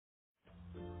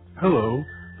Hello,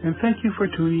 and thank you for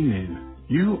tuning in.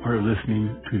 You are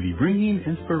listening to the Bringing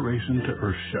Inspiration to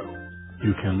Earth show.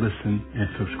 You can listen and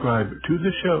subscribe to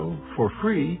the show for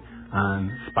free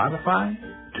on Spotify,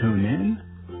 TuneIn,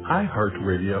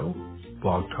 iHeartRadio,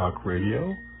 Blog Talk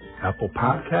Radio, Apple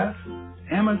Podcasts,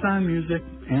 Amazon Music,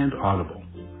 and Audible.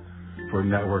 For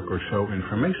network or show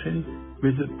information,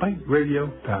 visit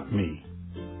biteradio.me.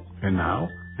 And now,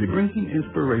 the Bringing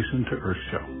Inspiration to Earth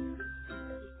show.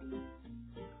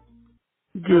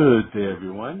 Good day,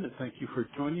 everyone. Thank you for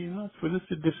joining us for this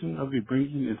edition of the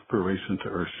Bringing Inspiration to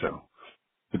Earth show.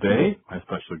 Today, my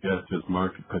special guest is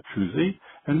Mark Petruzzi,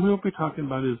 and we'll be talking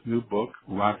about his new book,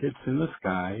 Rockets in the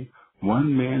Sky,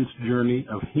 One Man's Journey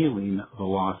of Healing the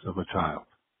Loss of a Child.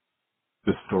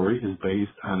 The story is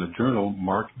based on a journal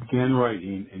Mark began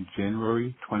writing in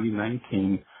January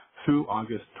 2019 through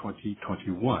August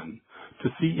 2021 to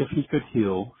see if he could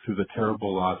heal through the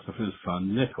terrible loss of his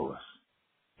son, Nicholas.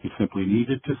 He simply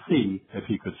needed to see if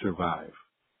he could survive.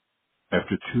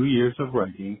 After 2 years of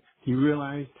writing, he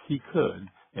realized he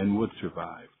could and would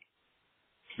survive.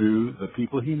 Through the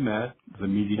people he met, the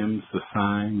mediums, the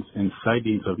signs, and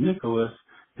sightings of Nicholas,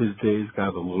 his days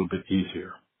got a little bit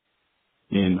easier.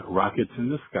 In Rockets in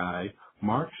the Sky,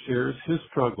 Mark shares his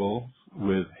struggles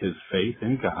with his faith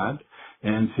in God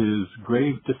and his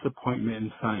grave disappointment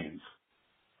in science,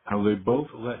 how they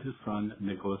both let his son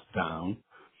Nicholas down,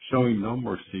 showing no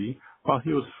mercy while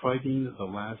he was fighting the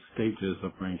last stages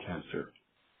of brain cancer.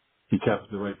 He kept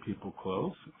the right people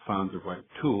close, found the right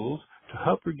tools to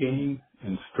help regain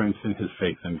and strengthen his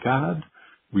faith in God,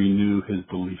 renew his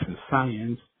belief in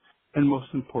science, and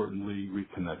most importantly,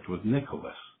 reconnect with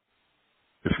Nicholas.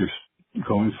 If you're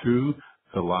going through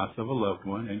the loss of a loved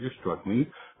one and you're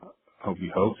struggling, we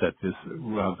hope that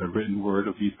the written word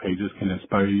of these pages can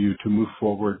inspire you to move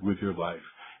forward with your life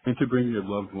and to bring your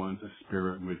loved one's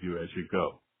spirit with you as you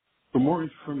go. For more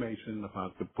information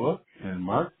about the book and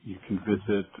Mark, you can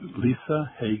visit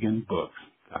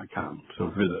lisahagenbooks.com. So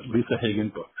visit Lisa Hagen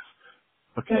Books.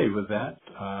 Okay, with that,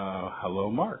 hello,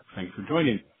 Mark. Thanks for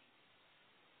joining.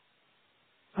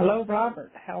 Hello,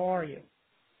 Robert. How are you?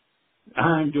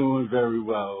 I'm doing very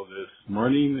well this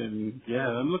morning, and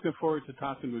I'm looking forward to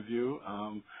talking with you.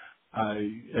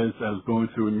 As I was going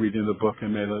through and reading the book, I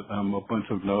made a bunch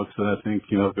of notes that I think,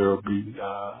 there will be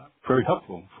very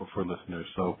helpful for listeners.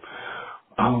 So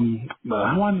but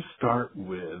I want to start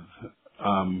with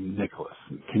Nicholas.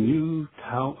 Can you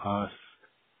tell us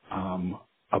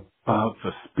about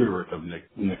the spirit of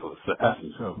Nicholas, the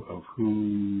essence of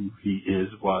who he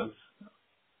was?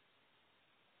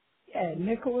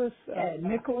 Nicholas, at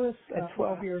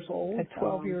 12 years old,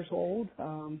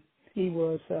 he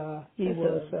was the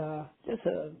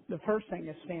first thing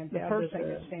that stands out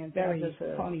is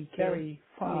a funny kid.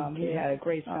 He had a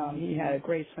great sense of humor, a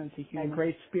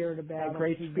great spirit about him.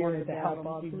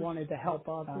 He wanted to help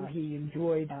others. He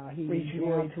enjoyed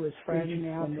reaching out to his friends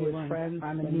when they were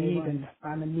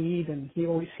in need, and he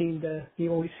always seemed to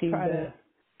try to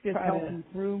just help them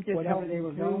through whatever they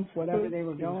were going. He was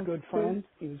good friends.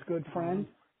 He was good friend.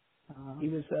 He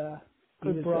was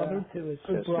good brother to his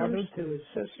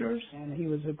sisters, and he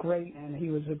was a great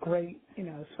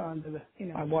son to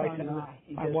my wife and I.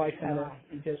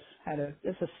 He just had a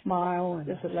smile and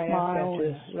just a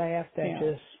laugh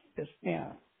that just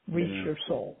reach your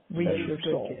soul.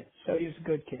 So he was a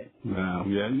good kid. Wow.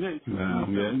 Yeah. Nick.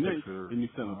 And you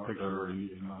sent a picture. And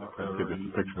give us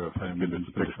a picture of him. Give us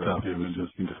a picture of him, and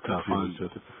just fun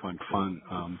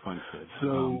kid.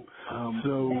 So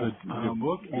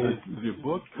the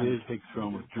book takes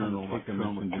from a journal, like I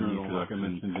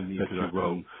mentioned in the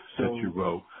introduction that you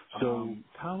wrote. So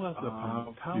tell us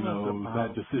about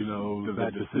that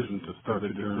decision to start the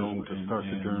journal,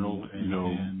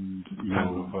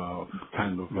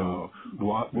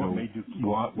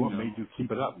 what made you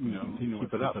keep it up, continue it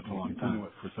for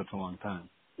such a long time.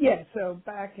 Yeah, so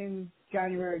back in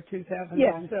January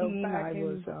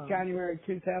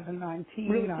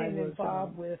 2019, I was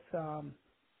involved with the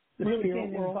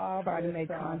spirit world, trying to make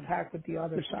contact with the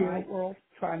other side. I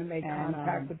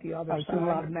was doing a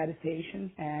lot of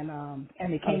meditation,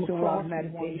 and it came across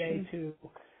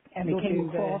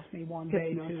me one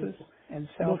day to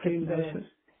self-hypnosis.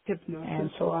 And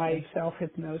so I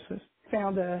self-hypnosis.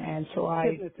 Found a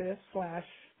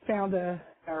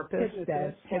therapist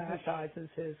that hypnotizes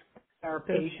his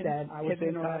patient. I was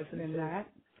interested in that.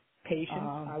 His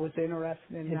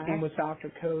name was Dr.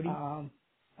 Cody. I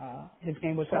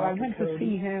went to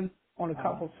see him on a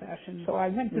couple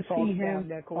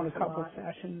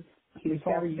sessions. He was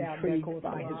very intrigued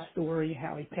by his story,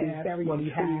 how he passed, what he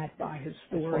had, by his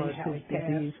story, how he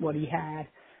passed, what he had.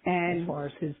 And as far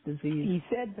as his disease, he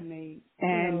said to me,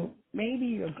 and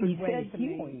maybe a good way of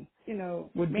healing,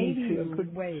 would be to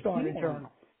start a journal.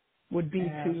 Would be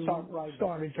to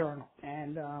start a journal.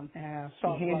 And he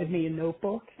handed me a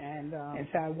notebook, and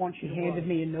said, "I want you to write." He handed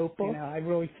me a notebook. I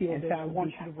really feel this will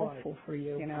be helpful for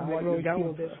you. I really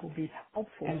feel this will be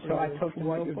helpful. And so I took the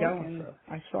notebook and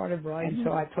I started writing. And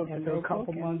so I took the notebook. After a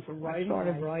couple months of writing, I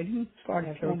started writing.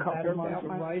 Started feeling better about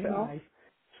myself.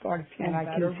 Started feeling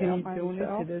better about myself. And I continue doing it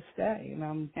to this day.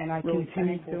 And I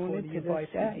continue doing it to this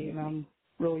day. And I'm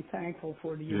really thankful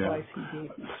for the advice he gave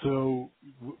me. So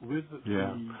with the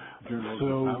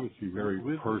journals, obviously very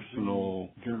personal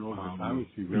journals,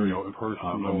 obviously very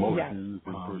personal emotions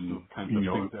and personal kinds of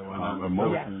things that went on,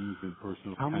 emotions and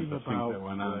personal kinds of things that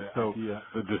went on. So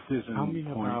the decision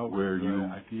point where you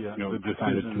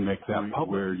decided to make that public,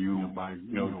 where you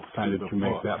decided to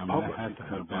make that public, had to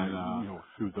have been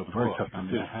through the very tough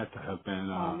decision. Had to have been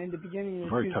in the beginning of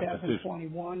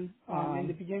 2021. In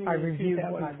the beginning of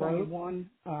 2021.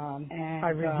 And I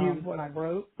reviewed what I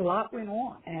wrote. A lot went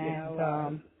on, and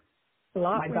a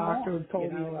lot. My doctor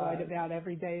told me to write about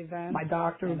everyday events. My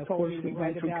doctor told me we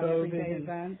went through COVID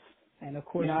events, and of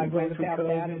course I wrote about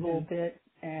that a little bit.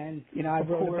 And I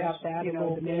wrote about that a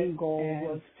little bit. The main goal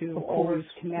was to always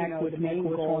connect with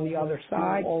Nicholas on the other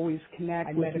side. Always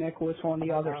connect with Nicholas on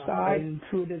the other side. An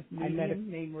intuitive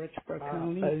medium named Rich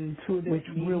Braconi, which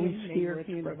really steered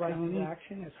me in the right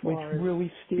direction as far as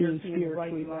really steered me in the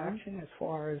right direction as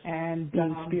far as and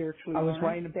being spiritually. I was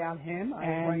writing about him. I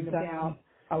was writing about him.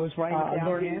 I was writing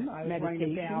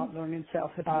about learning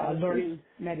self-hypnosis, learning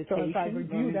meditation. So I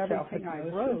reviewed everything I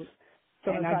wrote.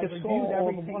 So and I just saw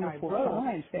all the wonderful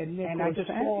signs that Nicholas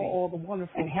sent me, all the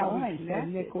wonderful signs that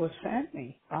Nicholas sent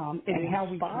me, and how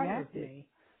we connected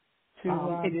to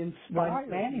write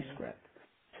manuscript.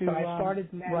 So I started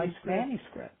write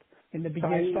manuscript in the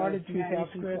beginning of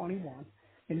 2021.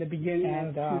 In the beginning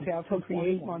of 2021, took me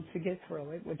 8 months to get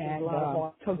through it, which is a lot of hard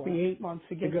work. Took me 8 months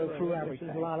to go through everything,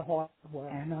 which is a lot of hard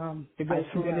work. And I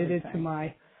submitted it to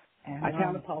my. And I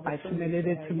found a publisher. I submitted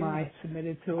it to my. I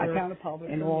submitted to her. I found a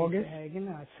publisher in August. I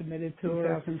submitted to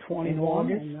her 2021 in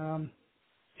August. And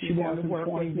she wanted to work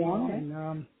with me on it.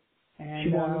 And she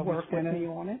wanted to work with me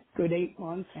on it. Good 8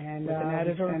 months. And with an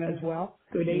editor as well.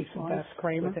 Good 8 months.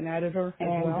 With an editor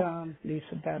as well.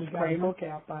 Lisa Best Kramer. Book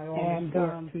out by August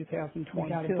 4th, 2022. We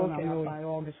got a book out by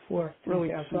August 4th,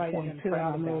 2022.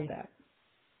 I'm really that.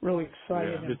 Really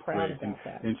excited and proud about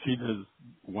that. And she does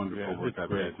wonderful work. I've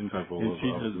had several of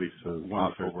Lisa's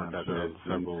wonderful work. I've had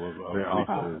several of Lisa's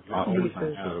authors.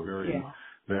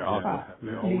 They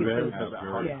always have that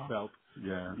heartfelt, they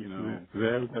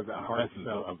always have that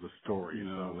heartfelt of the story.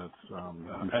 So that's,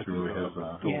 I'm sure she really has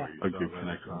a good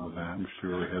connection with that. I'm sure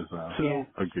really has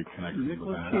a good connection with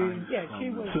that.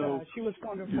 She was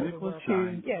wonderful to work with. She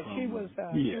was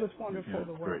wonderful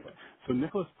to work with. So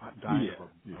Nicholas died of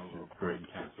brain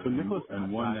cancer. So Nicholas,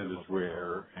 and one that is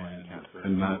rare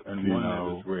and not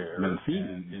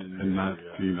seen in not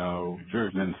New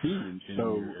Jersey.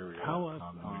 So tell us,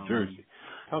 New Jersey.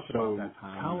 Tell us about that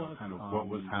time, kind of what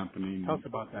was happening. Tell us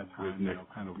about that time,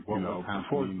 kind of what was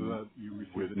happening before you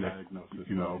received the diagnosis.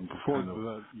 Before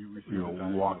you received the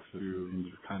diagnosis, walk through and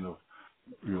just kind of,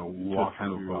 walk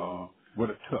kind of what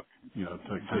it took,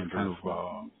 to kind of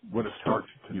what it started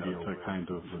to deal with, kind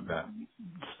of that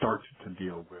start to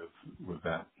deal with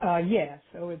that.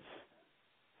 So it's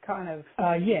kind of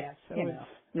it's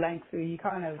lengthy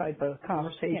kind of type of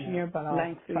conversation here, but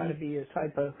I'll try to be a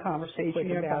type of conversation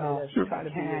here, but I'll try to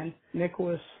be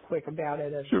Nicholas quick about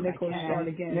it as Nicholas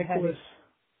started again. Nicholas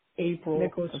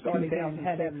started again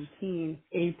headaches.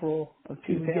 April of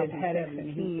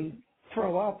 2017.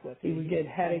 Throw up with it. He would get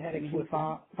headaches and he would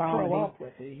throw up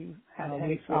with it. He had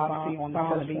headaches obviously on the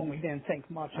first one. We didn't think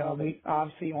much of it.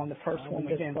 Obviously on the first one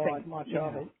we didn't think much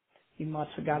of it. He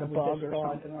must have got a bug or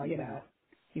something like that.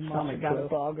 He must have got a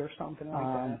bug or something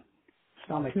like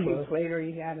that. 2 weeks later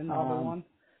he had another one.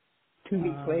 2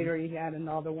 weeks later he had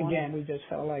another one. Again, we just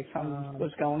felt like something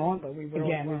was going on, but we really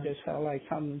weren't.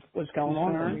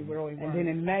 And then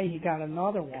in May he got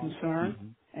another one.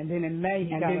 Concern. And then in May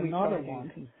he got another one.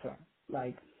 Concern.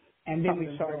 And then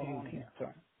we started getting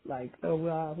concerned. So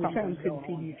we sent him to the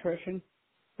pediatrician.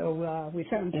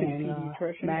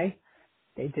 May.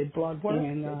 They did blood work.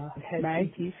 And head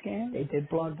CT scan. They did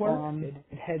blood work.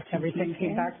 Everything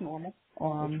came back normal,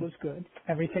 which was good.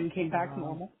 Everything came back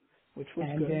normal, which was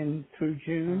good. And then through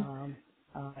June,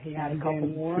 he had a couple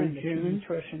more. And the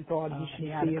pediatrician thought he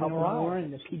should see a couple more.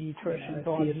 And the pediatrician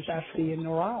thought he should see a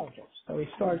neurologist. So he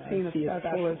started seeing a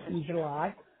specialist in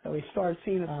July. That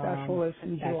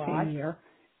same year.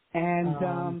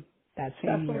 And that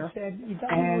same year. Said he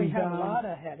doesn't really have a lot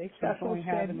of headaches. Cecil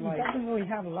said he doesn't really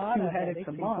have a lot of headaches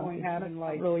a month. He's only having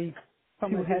like really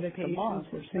some of his patients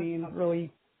were seeing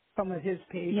really some of his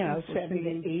patients, 7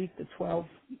 to 8 to 12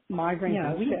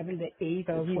 migraines a week. 7 to 8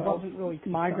 so he wasn't really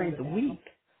migraines a week.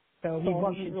 So he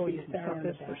wasn't really a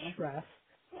therapist for stress,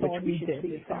 which we did.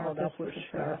 We followed up with a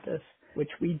therapist,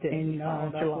 which we did in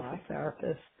July.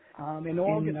 In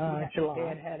August, he had a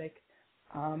bad headache.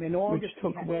 In August, which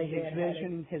took away his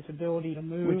vision, his ability to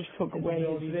move, which took away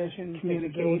his vision,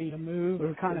 communicate, to move. We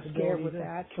were kind of scared with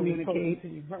that. Communicate.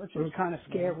 We were kind of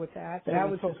scared with that. That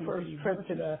was his first trip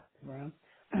to the.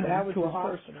 That was his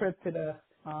first trip to the.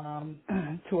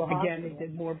 To a hospital. Again, they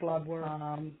did more blood work.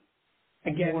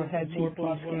 Again, more head CT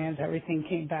scans, everything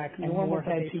came back normal. More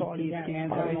head CT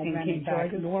scans, everything came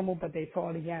back normal, but they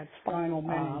thought he had spinal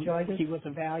meningitis. He was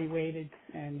evaluated,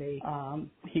 and they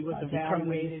he was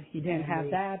evaluated. He didn't have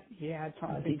that. He had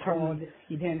something called.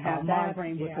 He didn't have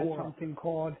migraine with something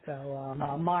called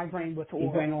migraine with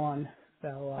aura. He went on.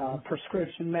 So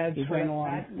prescription meds he went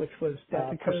on, which was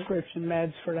prescription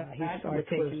meds for that. He started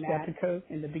taking that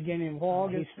in the beginning of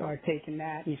August. He started taking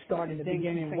that. He started in the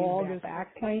beginning of August.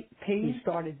 Back pain. He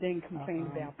started then complaining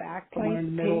about back pain. Somewhere in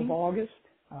the middle of August.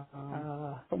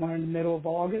 Somewhere in the middle of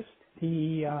August,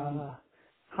 the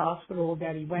hospital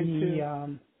that he went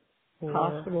to.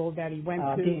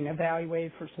 Being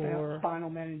evaluated for spinal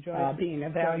meningitis. Being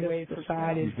evaluated for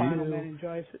spinal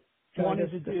meningitis.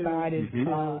 Wanted to do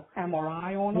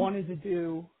MRI on him. Wanted to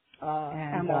do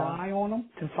MRI on him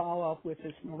to follow up with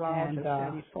his neurologist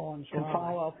that he saw in July. To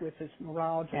follow up with his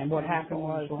neurologist. And what happened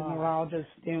was the neurologist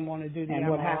didn't want to do the MRI. And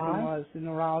what happened was the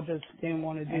neurologist didn't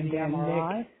want to do the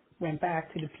MRI. Went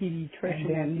back to the pediatrician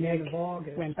at the end of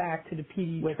August. Went back to the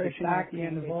pediatrician at the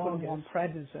end of August. On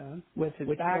prednisone with his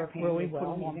back pain really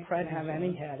well. He didn't have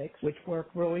any headaches, which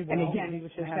worked really well. And again, he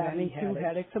was just having 2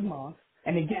 headaches a month.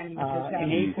 And again, he was just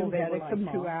having in April, they were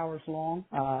like 2 hours long.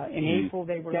 In April,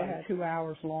 they were like 2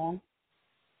 hours long.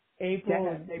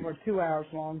 April, they were 2 hours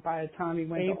long. By the time he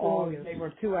went to August, they were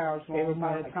 2 hours long. They were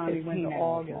by the time he went to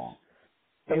August.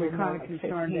 So we're kind of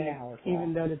concerned that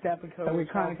even though the Depakote was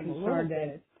helping a little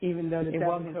bit, even though the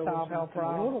Depakote was helping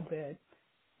a little bit,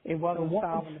 it wasn't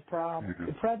solving the problem.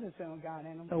 The prednisone got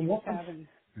in him. So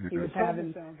he was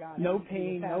having no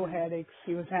pain, no headaches.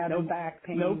 He was having no back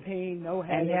pain, no pain, no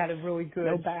headaches. And he had a really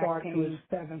good start to his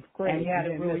 7th grade. And he had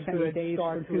a really good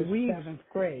start to his 7th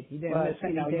grade. He didn't miss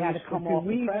any days. He had to come off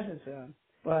the prednisone.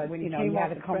 But when he came off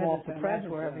the prednisone, that's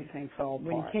where everything fell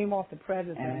apart. When he came off the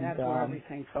prednisone, that's where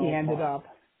everything fell apart. He ended up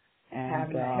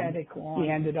having a headache on. He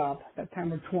ended up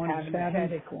September 27th. Having a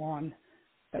headache on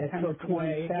September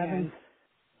 27th.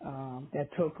 That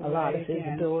took a lot of his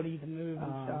ability to move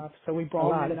and stuff. So we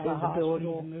brought him into the hospital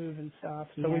to move and stuff.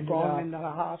 So we brought him into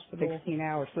the hospital. 16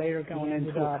 hours later, going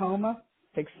into a coma.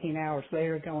 16 hours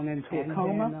later, going into a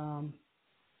coma. Then,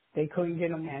 they couldn't get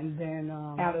him, and then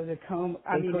out of the coma.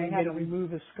 They had to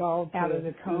remove his skull out of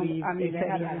the coma. They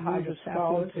said he had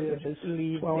hydrocephalus, which is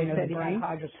swelling of the brain.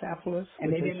 Hydrocephalus,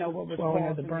 and they didn't know what was swelling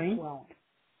of the brain.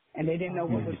 And they didn't know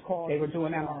what was caused. They were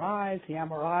doing MRIs. The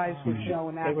MRIs were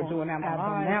showing that they were doing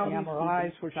MRIs. The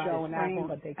MRIs were showing that,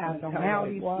 but they couldn't tell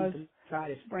what it was.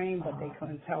 Tried his brain, but they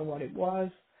couldn't tell what it was.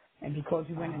 And because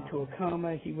he went into a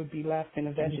coma, he would be left in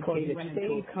a vegetative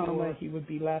state. He would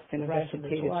be left in a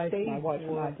vegetative state. My wife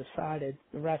and I decided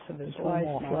the rest of his life.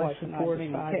 My wife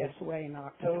supporting passed away in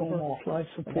October. Life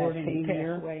supporting he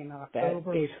passed away in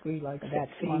October. Basically, like that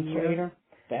 6 months later.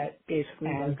 That basically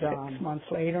and, 6 months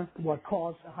later, what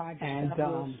caused the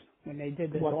hydrocephalus, when they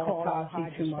did this autopsy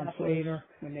 2 months later,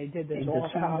 when they did this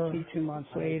autopsy 2 months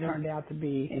later, turned out to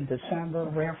be in December, a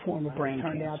rare form of brain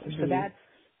cancer. So that's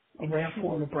a rare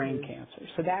form of brain cancer.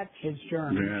 So that's his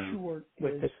journey short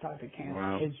with this type of cancer.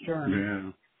 Wow. His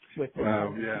journey. With the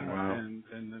and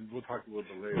then we'll talk a little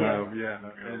bit later.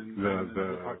 And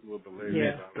we'll talk a little bit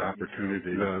later about the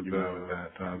opportunity,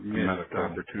 missed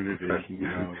opportunity, but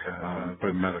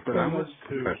I want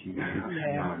to,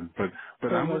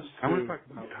 but I want to talk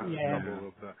about a couple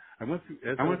of the. I want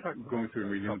to talk going through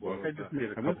and reading the book. I just made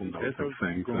a couple notes of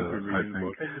things that I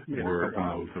think were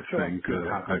things that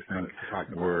I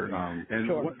think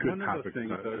were good topics to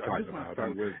talk about.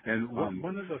 And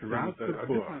one of the things that I just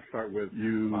want to start with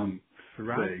you.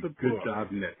 Throughout the book, good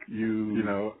job, Nick. Good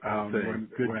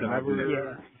job, Nick.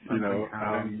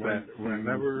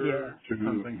 Whenever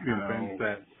something happens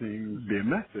that seems be a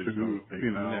message,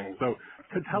 Nick. So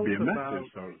to tell us about,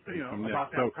 about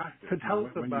that practice. To tell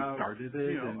us about when you started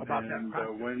it, about that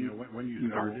practice. When you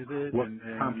started it, what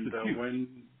prompted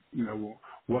you?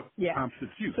 What prompted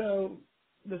you? So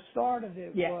the start of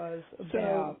it was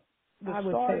about I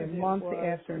would say a month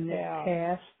after Nick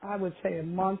passed. I would say a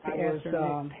month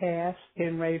after Nick passed.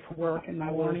 Getting ready for work in the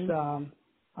morning.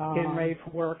 Getting ready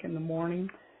for work in the morning.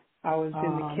 I was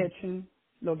in the kitchen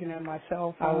looking at my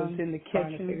cell phone. I was in the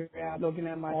kitchen looking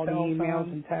at my cell phone. All the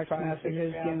emails and text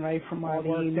messages. Getting ready for my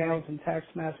work emails and text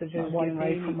messages. Getting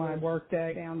ready for my work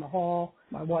day. Down the hall.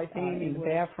 My wife Amy in the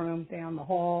bathroom. Down the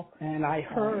hall. And I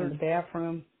heard in the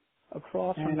bathroom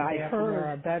across from the bathroom where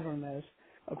our bedroom is.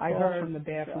 I heard from the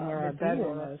bathroom where our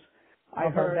bedroom is. I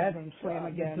heard our bedroom slam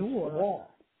against the wall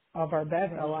of our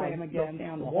bedroom, slam against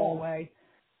down the hallway.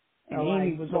 And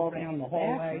Amy was all down the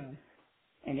hallway.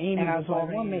 And Amy was all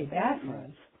in the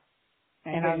bathroom.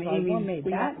 And then Amy made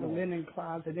that the linen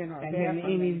closet in our bathroom. And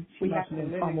Amy, she must have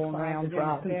been fumbling around,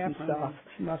 dropping some stuff.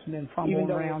 She must have been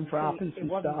fumbling around, dropping some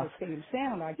stuff. It wasn't the same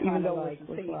sound. I kind of like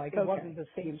was like, okay. It wasn't the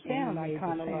same sound. I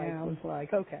kind of like was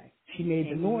like, okay. She made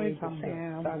the noise. So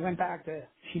I went back to.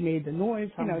 She made the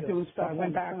noise. Doing stuff. I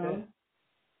went back to.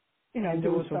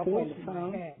 There was a voice in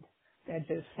my head that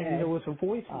just said. And there was a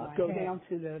voice in my head. Go down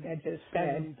to the. That just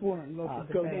said. Door and look at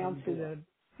the bedroom. Go down to the.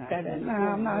 No,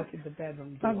 I'm not. Look at the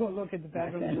bedroom. I'm going to look at the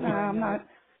bedroom. No, I'm not.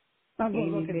 I'm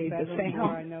going to look at the bedroom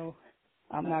door. I know.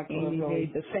 I'm not going to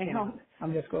really the sound.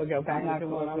 I'm just going to go back to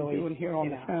doing what I'm doing here on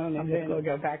the phone, and I'm just going to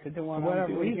go back to doing what I'm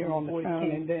doing here on the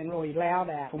phone, and then really loud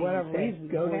at me. For whatever reason,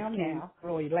 go down now.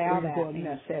 Really loud at me.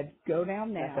 I said, go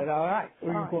down now. I said, all right.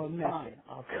 Or you're going to miss it.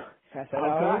 I'll go. I said,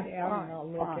 I'll go down and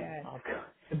I'll look at.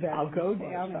 The bedroom. I'll go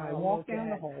down and I walk down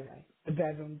the hallway. The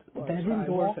bedroom door. The bedroom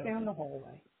door's open. Down the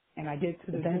hallway. And I get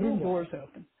to the bedroom door's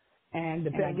open. And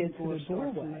the bedroom door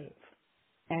starts to move.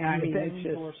 And I mean, it's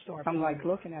just, I'm like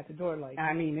looking at the door like,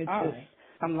 I mean, it's just,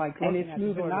 I'm like looking at the door. And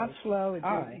it's moving not slow,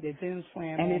 it didn't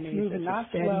slam on me. And it's moving not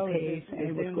slow, and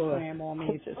it was going,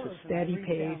 it's just a steady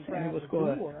pace, and it was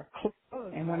going,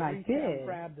 and when I did,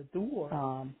 grab the door,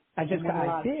 I just got a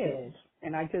lot of chills.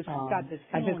 And I just got this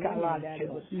feeling I just got a lot that it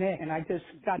was Nick. And I just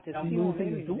got this feeling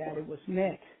in me that it was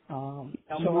Nick. So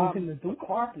I'm the door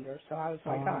carpenter, so I was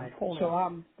like, all right, hold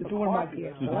on. So the door might be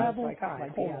on level, like, all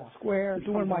right, hold on. Square. The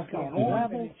door might be on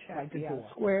level, like the door.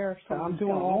 Square. So I'm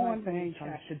doing all my things.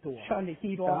 Shutting the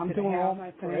heat off. I'm doing all my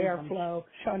things for airflow.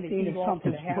 Shutting the heat off to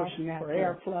the house for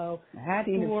airflow.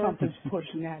 Seeing if something's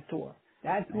pushing that door.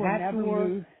 That door never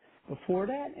moved before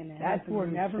that, and that door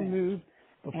never moved.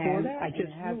 Before that, I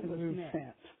just hasn't moved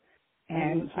since.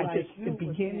 And I just, the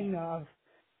beginning of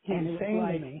him saying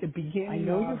to me, the beginning I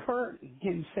know you're hurt,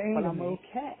 him saying but I'm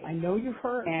okay. I know you're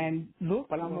hurt, and look,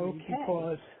 but I'm okay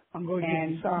because I'm going to give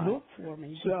you signs. Look for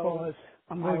me because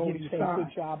I'm going to give you signs.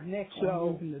 Good job, Nick,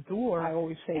 on moving the door. I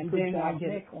always say good job,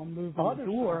 Nick, on moving the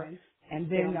door, and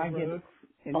then I get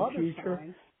in the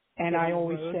future. And I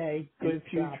always say, good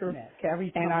future, every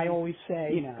time. And I always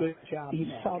say, good job, these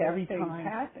subtle things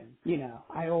happen.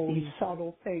 I always, these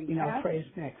subtle things happen. Praise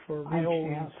Nick for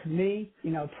reaching out to me.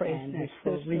 Praise Nick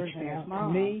for reaching out to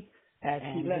me. As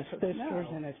he lets his sisters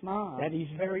and his mom. That he's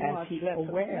very much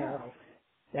aware.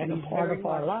 That he's part of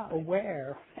our lives.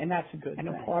 Aware. And that's a good thing.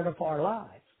 And a part of our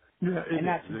lives. Yeah, and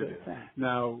that's a good thing.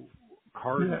 Now,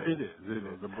 Cardinals. Yeah, it is. It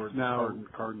is. The birds now,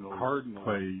 Cardinals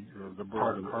play the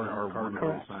part of are one of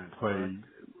those signs. Play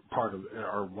part of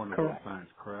are one of those signs.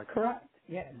 Correct. Correct.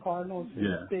 Yeah. Cardinals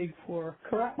is big for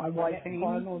my wife Amy.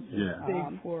 Cardinals is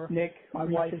big for Nick. My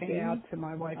wife Amy. Out to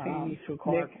my wife Amy through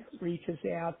Cardinals. Nick reaches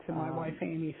out to my wife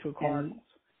Amy through Cardinals.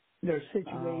 There's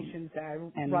situations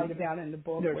that I write about in the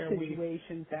book where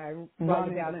situations that I write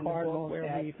about in the book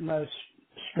where we most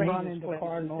run into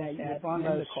Cardinals that run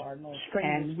into Cardinals,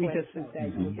 and we just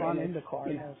that you run into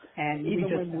Cardinals, and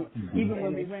even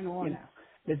when we went on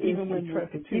the Disney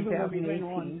trip in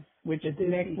 2018, which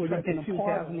Nick would have been a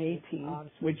part of,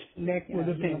 2018, which Nick would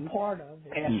have been a part of,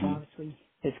 obviously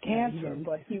his cancer,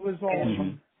 but he was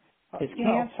also his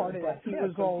cancer, but he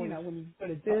was always, when you go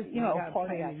to Disney, you got to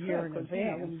plan a year in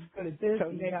advance. When you go to Disney,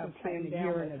 so Nick was planning a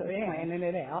year in advance, planning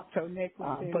it out. So Nick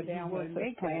was sitting down with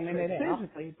us planning it out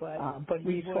physically, but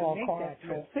we saw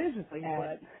Cardinals physically,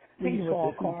 but we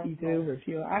saw Cardinals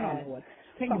review. I don't know what.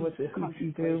 I think it was a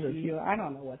country do review. I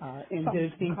don't know what in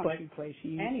Disney, but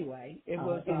anyway, it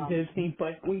was in Disney.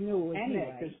 But we knew it was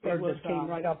Nick. This bird just came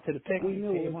right up to the picnic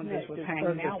table and just was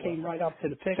hanging out. Came right up to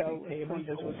the picnic table and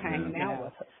just was hanging out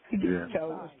with us. So it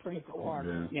was pretty cool,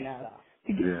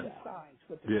 to get some signs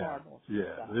with the Cardinals.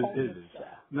 It is.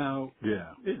 Now, it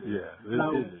is.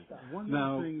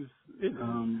 Now, in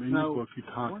your book you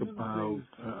talk about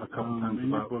a couple times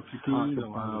about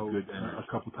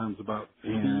a couple times about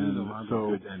and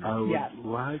so I would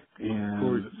like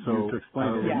for you to explain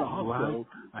it. And also,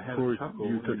 for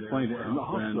you to explain it, and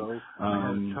also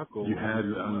you had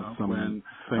some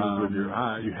things with your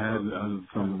eye. You had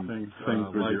some things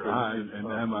with your eye,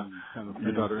 and Emma,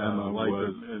 your daughter Emma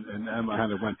was, and Emma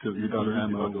kind of went to your daughter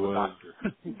Emma was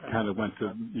kind of went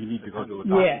to you need to go to a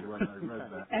doctor when I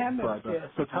read that. Emma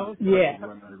So tell us when I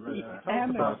read that.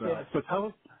 Emma So tell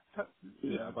us. Tell us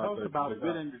about the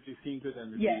good energy, seeing good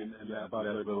energy, and about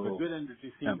that little the good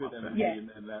energy, seeing good energy,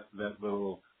 and that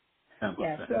little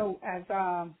Yeah. So as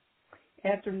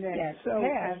after Nick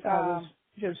passed, I was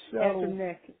just so after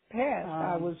Nick passed,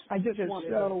 I just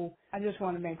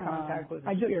wanted to make contact with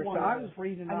the spirit. So I was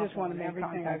reading I just wanted to make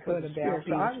contact with everything I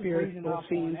could about being spiritual,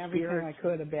 seeing everything I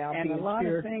could about and being a lot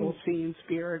of things, seeing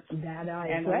spirits that I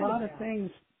and a lot of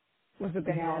things was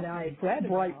about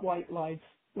bright white lights,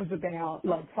 was about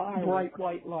like bright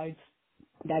white lights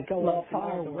that go off in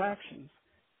all directions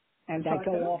and that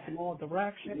go off in all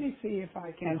directions. Let me see if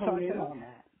I can hone in on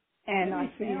that. And I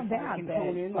found out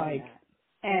that, like,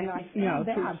 and I found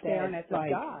out staring at the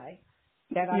sky,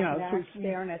 that I can actually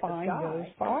staring at find those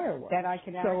fireworks. That I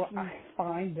can actually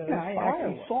find those fireworks. I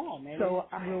actually saw them, and so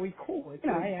it's really cool.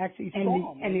 I actually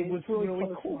saw them, and it was really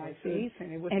cool. My face,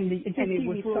 and it was, and it just gave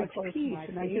me such peace,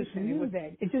 and I just knew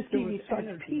that it just gave me such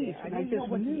peace, and I just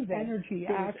knew that energy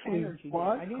actually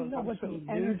was. I didn't know what the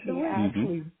energy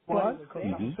actually was,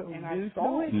 and I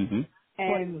saw it.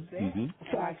 And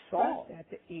so I saw that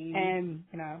the and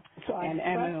so and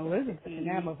Emma and Elizabeth and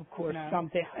Emma of course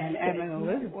jumped in and Emma and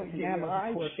Elizabeth and Emma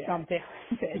of course jumped in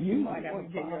and said you might have to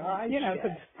get your eyes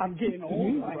because I'm getting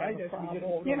older right as we get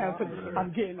older because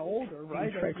I'm getting older right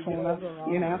as we get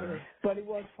older but it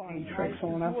was fun tricks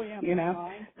on us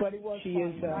but it was she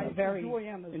is a very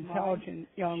intelligent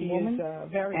young woman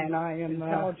and I am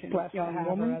blessed to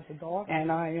have her as a daughter and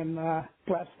I am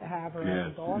blessed to have her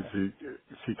as a daughter.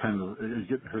 She kind of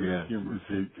get her humor.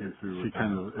 She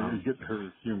kind of get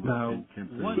her humor. Now,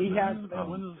 she has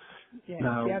she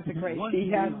has a great she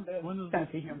has sense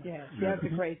of humor. Yeah, she has a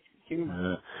great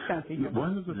humor. Sense of humor.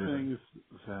 One of the things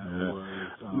that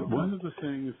was one of the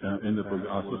things in the book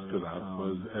also stood out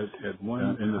was at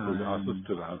one in the book also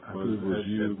stood out was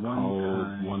you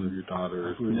called one of your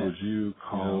daughters. Was you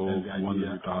called one of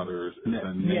your daughters the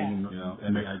name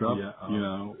mixed up?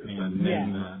 The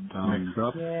name mixed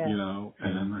up.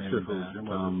 And I'm not sure if it was your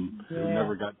mother.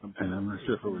 Never got them. And I'm not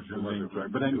sure if it was your mother. Right.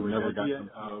 But anyway, never got them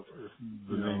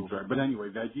the names right. But anyway,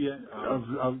 the idea of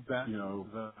that,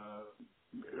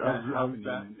 of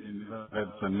that,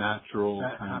 that's a natural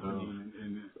kind of,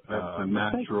 that's a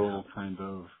natural kind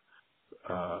of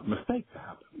mistake to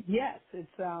happen. Yes,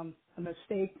 it's a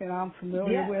mistake that I'm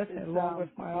familiar with, along with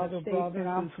my other brothers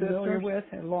and sisters,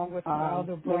 along with my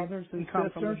other brothers and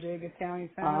sisters. We come from a big Italian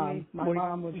family. My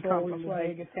mom was always from a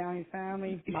big Italian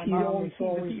family. My mom was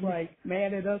always like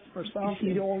mad at us for something.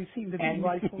 She'd always seem to be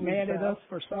mad at us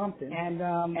for something, and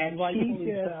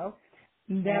rightfully so.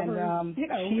 Never,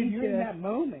 when you're in that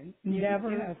moment,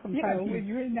 never, sometimes when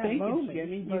you're in that moment,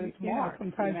 Jimmy, but it's Mark.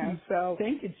 Sometimes you so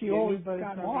think it's you always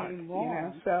got Mark,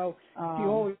 wrong. So you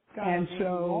always got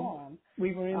wrong.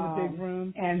 We were in the big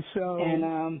room, and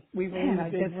we were in the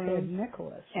big room.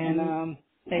 Nicholas, and I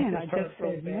just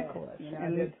said Nicholas,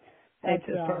 and that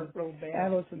just hurt real bad.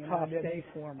 That was a tough day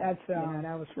for me. That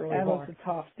was really hard. That was a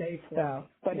tough day for me.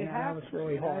 But it was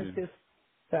really hard.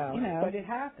 So, but it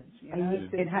happens.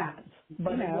 It happens.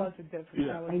 But it was a difficult.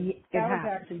 That was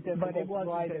actually difficult to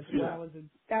write as well.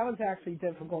 That was actually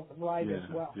difficult to write as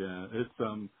well. Yeah, it's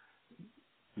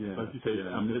like you say, it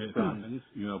happens.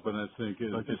 But I think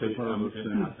it's like just one of those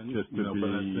things. Just to be,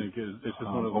 but I think it's just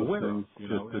one of those things.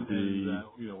 Just to be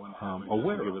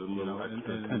aware of it a little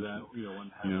extra attention. To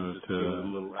give it a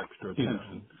little extra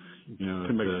attention.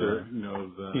 To make sure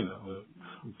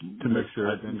to make sure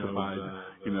identified,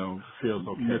 feels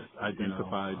okay.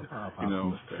 Identified,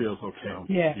 feels okay.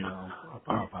 Yeah.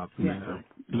 About the mistake.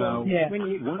 Now, when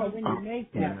you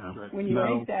make that, when you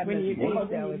make that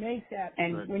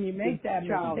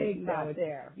mistake not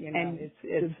there, and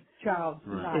it's child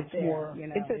not there,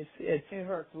 it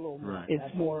hurts a little more.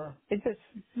 It's more. It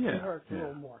hurts a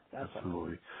little more.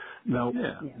 Absolutely. Now,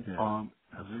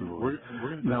 absolutely. We're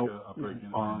going to take a break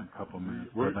in a couple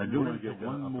minutes, but I do want to get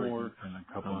one more in a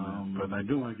couple minutes. But I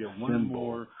do want to get one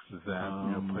more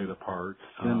that played a part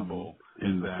symbol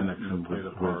in the connection with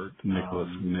Nicholas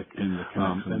Nick in the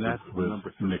connection and that's with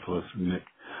Nicholas Nick.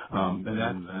 And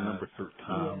that's number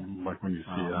 13. Like when you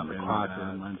see it on the clock, it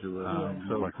reminds you of.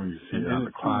 So like when you see it on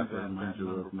the clock, it reminds you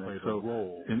of Nick. So,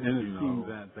 and it seems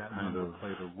that kind of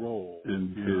played a role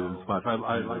in his life. I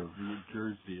like the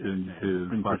Jersey in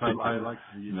his life. I like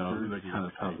the that kind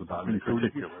of tells about in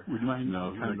particular. Would you mind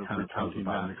kind of recounting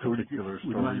that particular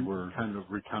story where kind of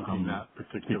recounting that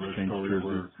particular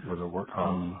story where the work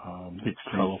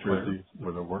fellow jerseys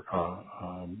with a work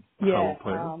fellow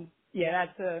player?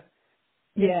 That's a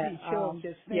gives me chills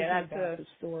just thinking about the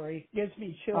story. Gives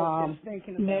me chills just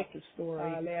thinking about the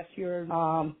story. Last year,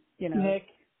 Nick,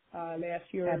 last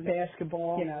year at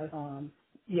basketball,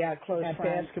 close at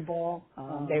friend. Basketball,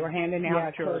 they were handing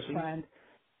out jerseys,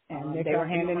 and they were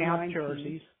handing out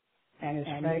jerseys. And his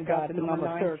friend got the number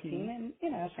 13,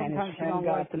 and sometimes he don't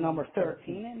got the number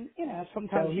 13, and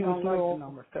sometimes he was a little.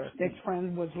 Number 13. Nick's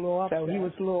friend was a little upset. So he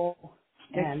was a little.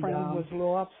 Nick's friend was a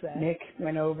little upset. Nick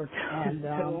went over to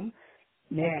him.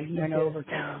 Nick went over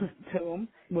to him,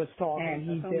 was talking, and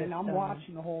he did. And I'm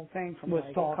watching the whole thing from like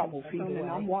a couple feet away. And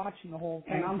I'm watching the whole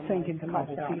thing, and I'm thinking to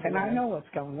myself, and I know what's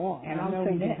going on. And I'm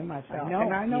thinking to myself,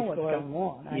 and I know what's going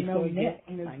on. I know Nick.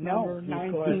 I know number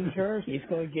 19 jersey. He's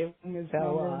going to give him his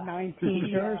number 19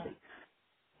 jersey.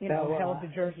 Held the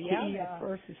jersey out at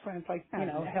first. His friends like,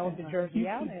 held the jersey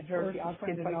out at first. I'll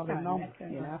get another number.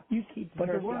 You keep the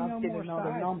jersey. I'll get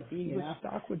another number. He was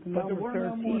stuck with the number 13. But there were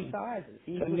no more sizes.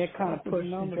 So Nick kind of pushed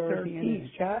the jersey in his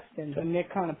chest, and so Nick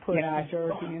kind of pushed the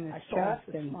jersey in his chest,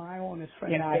 and smile on his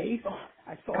friend's face.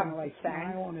 I saw kind of like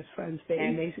smile on his friend's face,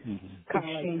 and they kind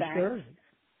of like jerseys.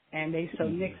 And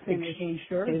Nick finished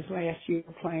his last year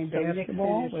playing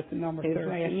basketball with the number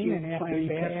 13, and after he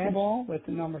basketball with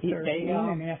the number 13,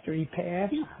 and after he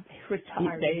passed, they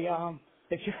retired.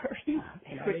 The jersey.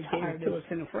 They gave it to us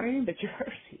in a frame. The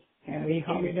jersey, and we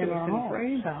hung it in our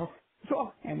home.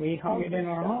 And we hung it in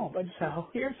our home. But so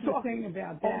here's the thing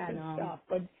about that.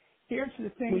 But here's the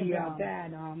thing about that.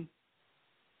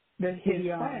 That his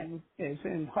friend is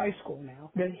in high school now.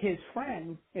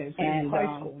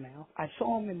 I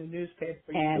saw him in the newspaper.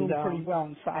 He's doing pretty well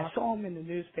in soccer. I saw him in the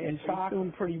newspaper. He's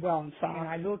doing pretty well in soccer. And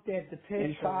I looked at the picture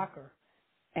in soccer.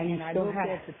 And I looked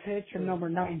at the picture, number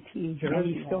 19 jersey. And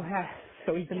he still has.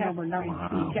 So he kept the number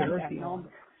 19 jersey number.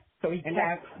 So he kept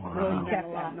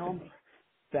that number.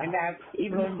 And that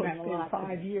even though it's been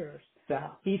 5 years. So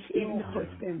he's even though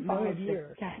it's been 5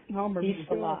 years, that number means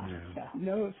a lot.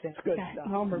 Knows that good stuff.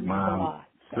 Number means a lot.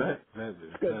 That is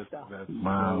good stuff. That's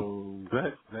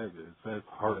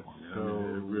heartwarming. So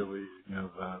it really,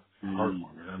 that's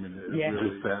heartwarming. I mean, it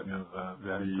really, that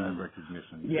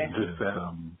recognition. Just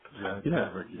that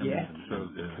recognition shows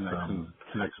that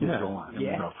connections go on.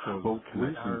 So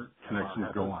connections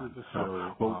go on. So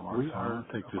we are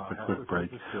take just a quick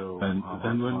break, and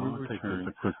then when we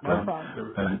return,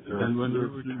 then when we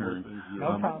return,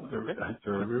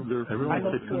 everyone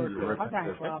take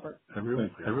Thanks, Robert. Everyone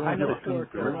take them.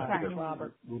 Thanks,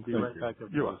 Robert. We'll be right back after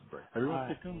this break. Everyone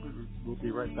take them. We'll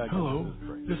be right back. Hello,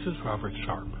 this is Robert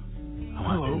Sharp.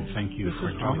 I want to thank you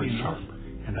for joining us,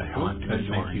 and I hope that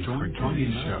you are enjoying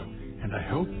today's show. And I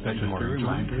hope that you are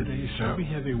enjoying today's show. We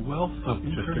have a wealth of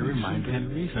information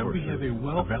and resources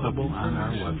available on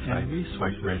our website,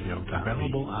 BiteRadio.me.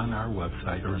 Available on our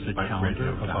website, there is a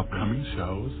calendar of upcoming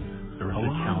shows. There is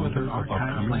a calendar of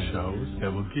upcoming shows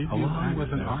that will give you along with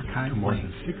an archive more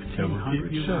than 1,600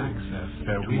 shows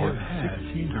that we have had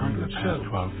during the past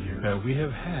 12 years. That we have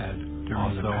had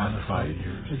during the past 5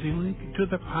 years. Is a link to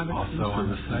the products and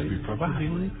services we provide. Is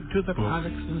a link to the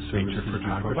products and services we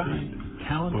provide.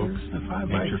 Calendars and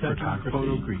 5x7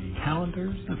 photo greeting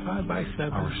calendars and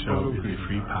 5x7 our show is a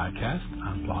free podcast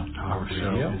on Blog Talk Radio.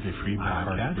 Our show is a free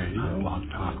podcast on Blog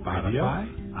Talk Radio,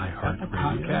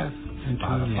 iHeartRadio, and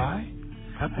Spotify.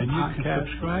 And you can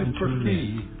subscribe for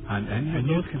free on any of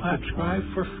those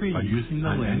platforms by using the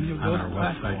links on our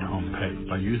website homepage.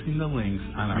 By using the links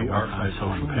on our website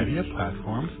social media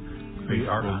platforms. We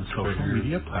are on social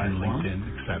media platforms, LinkedIn,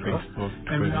 etc. Facebook,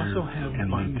 Twitter, and we also have and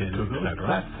LinkedIn,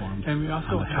 etc. And we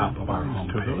also have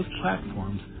buttons to those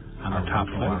platforms on our top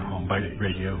of our home,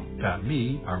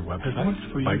 BiteRadio.me, our website, as much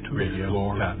for you to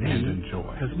explore and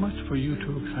enjoy. As much for you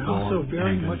to explore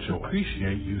and much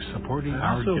appreciate you supporting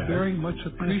our guests. Very much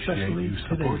appreciate you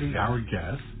supporting our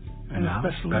guests. And now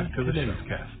back to today's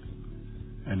guest.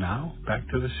 And now back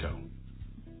to the show.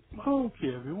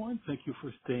 Okay, everyone. Thank you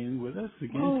for staying with us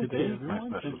again today. My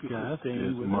special guest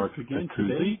is Mark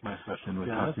Petruzzi. My special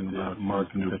guest is Mark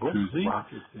Petruzzi,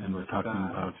 and we're talking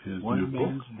about his new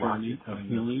book, Journey of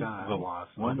Healing the Loss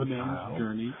of a Child.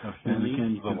 Journey of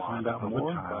Healing the Loss of a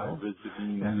Child.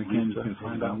 And again, you can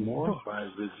find out more by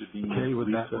visiting. Okay,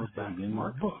 with that, we're back in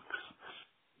our books.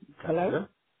 Hello.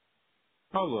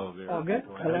 Hello there. All good?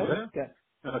 Are you Hello? there? Good.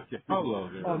 Okay. Hello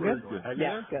there. All good? Good. Have you Yeah,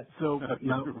 there? good. So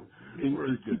now,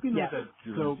 in keeping Yeah. with that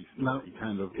Jersey story,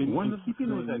 kind of in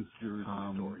keeping with that Jersey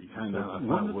story, kind of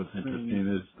one of the interesting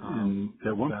is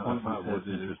at one point you said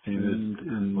that it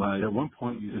seemed like at one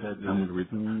point you said that I'm going to read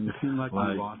it seemed like you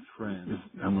lost friends.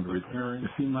 I'm going to read it.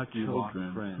 It seemed like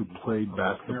children who played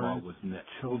basketball with Nick.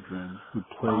 Children who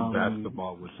played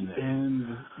basketball with Nick.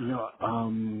 And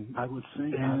I would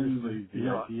think obviously the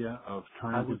idea of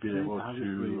trying to be able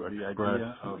to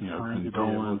express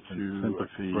condolence and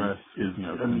sympathy is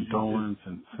condolence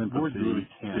and sympathy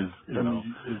is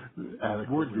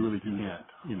adequate. Words really can't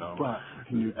but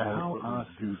can you tell us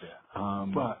do that?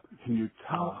 But can you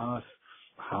tell us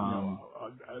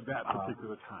that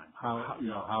particular time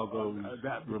how those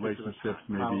that relationships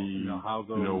maybe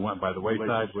went by the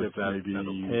wayside? Was that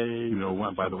okay?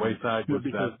 Went by the wayside? Was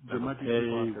that there might be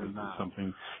people out there now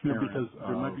something because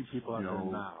there might be people out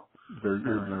there now their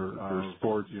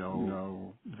sports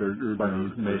their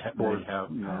buddies may have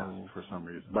for some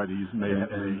reason buddies may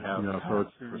have coach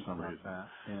for some reason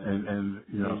and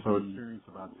so experience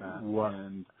about that what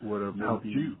would have helped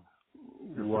you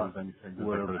if there was anything that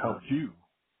would have helped you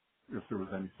if there was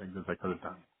anything that they could have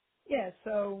done. Yeah,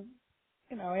 so,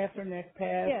 after Nick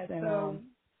passed,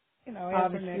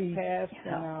 After Nick obviously, passed,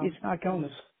 he's not going to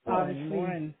school anymore,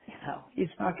 and, he's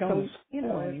not going to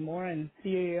school anymore, and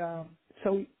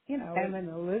so, Em and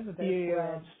Elizabeth the, were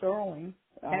at Sterling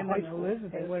Emma high and school.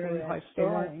 Elizabeth They were were in at high school. They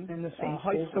Sterling weren't in the same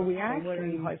high school. school. So we They were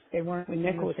actually, in high. they weren't When in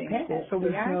the Nicholas same passed, school. So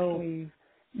there's we no actually,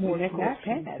 more Nicholas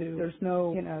connection passed, to. there's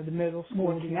no, The middle school,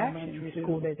 more the connection elementary to,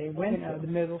 school that they went to. the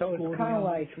middle So school, it's the kind of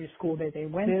like elementary school that they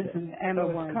went Biz to. and Emma So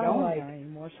it's weren't kind of going like there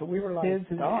anymore. So we were like, Biz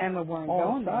and done. Emma weren't All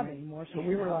going of a there sudden, anymore. So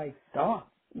we were like, done.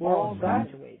 We're all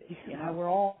graduated. We're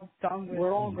all done with.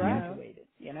 We're all graduated.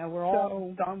 We're all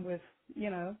So, done with, you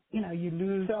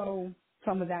lose so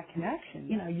some of that connection.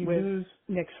 you with lose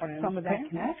Nick's friends. some of that parents,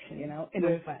 connection, in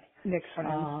with a way. Nick's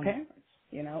friends' parents.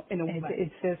 In a It's, way.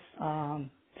 it's just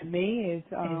to me,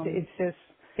 it's just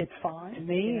It's fine. to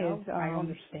me, I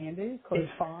understand it. 'Cause,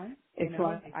 it's fine. It's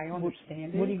like, I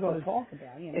understand what it. are you going to 'Cause talk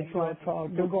about? It's like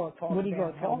They're going to talk what are you about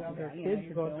going to how talk well their about? kids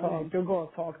You're are going to doing. talk. They're going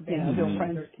to talk about Their how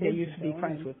friends, their they kids used are to be doing,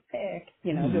 friends and, with Pick.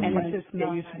 their And friends, it's just they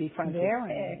not used to be friends there with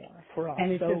Pick, anymore for us.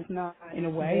 and it's So, just not in a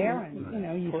way, there anymore.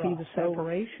 you for see us. the So,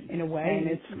 separation. in a way, And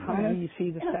it's kind of, you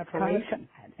see the it's kind of separation,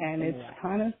 sad, and in a it's way.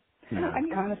 kind of I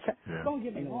mean, kind of don't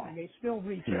get me in a wrong. way. They still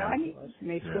reach Yeah. out I to mean, us.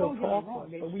 they Yeah. still Don't get me talk to wrong.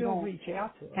 us, They but we still don't reach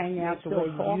out to us. hang They out the still way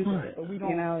we talk used to to. us, but we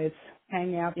don't. It's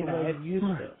hang out the way It's, we used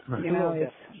to. Right. It's a little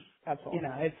It's different. That's all.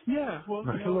 it's Yeah, well,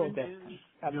 It's a little different.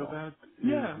 That's all. that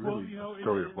is really a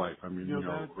story of life. I mean,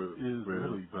 that is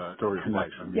really the story of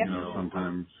life. I mean,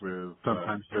 sometimes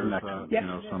sometimes connection. Yep.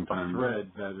 Sometimes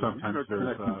thread that is sometimes there's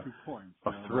connecting 2 points.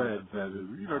 a thread that is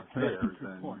Connecting there. 2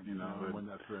 Then points. When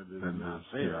that thread is then not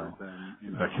there's there, then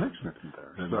that connection isn't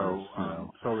there. then So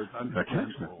so it's that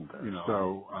connection understandable. isn't there.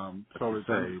 So So it's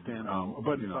say, understandable.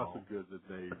 but It's also good that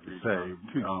they reach say,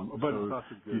 out to you. but So it's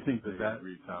also do you good think that that they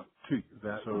reach out to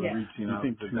that so Yeah. reaching you out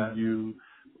think to you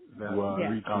that was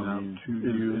reaching out to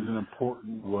you is an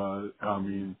important was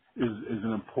is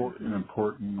an important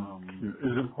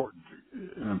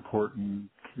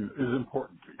is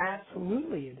important to you.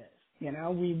 Absolutely, it is.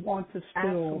 We want to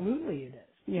still. absolutely it is.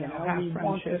 Have We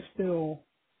want to friendship. still.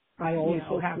 I You always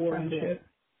know, look have forward to friendship.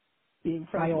 Being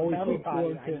friends I with always look everybody.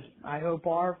 forward to. I hope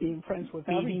our being friends with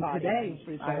meeting everybody. today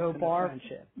I results hope in a our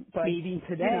friendship. meeting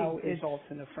today results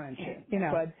in a friendship. it's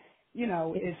But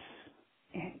it's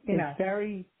it's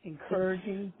very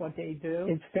encouraging what they do.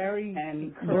 it's very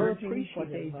and we're encouraging what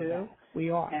they appreciative of do. that.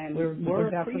 We are. And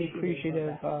We're definitely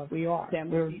appreciative of we are.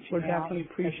 them We're reaching definitely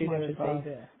out appreciative as much as of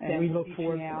they do. and Them we look reaching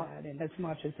forward to out that and as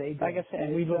much as they do. like I said,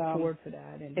 and we look it's, forward to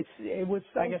that. And it was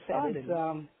so like I said,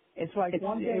 sudden. it's like It's-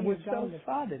 one day it was you're going so to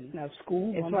sudden.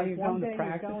 school, It's one like day you're one going day to you're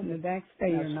practice, going and the to next day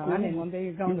you're school, not, and one day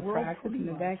you're going your to world practice, pretty and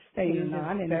the much next day you're changes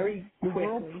not, and very your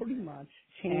world quickly, pretty much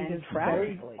and changes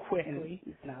tragically, very quickly.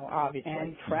 obviously,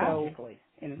 and so, tragically.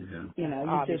 you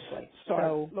Obviously. just start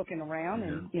So, looking around,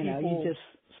 and you people just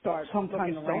start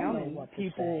sometimes looking don't around, know and what to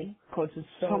people say because it's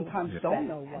so sometimes don't bad.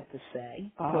 know what to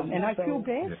say, And I so feel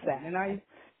bad sad. for that. And I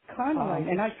kind of like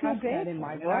And I feel express bad that in for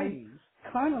my them. And I writings.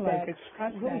 kind of like That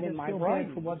express really that in just my feel bad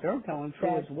writings. for what they're going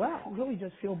through That as well. really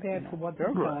just feel bad for what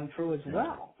they're Right. going through as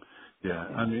well. Yeah,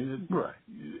 I mean, it's Right.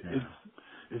 it's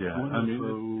It's yeah. one I of mean,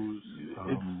 those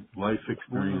it's life one of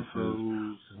experiences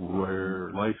those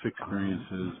where life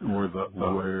experiences or the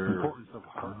importance of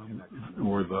heart connection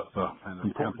or the kind of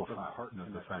importance of amplify, heart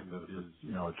the fact that is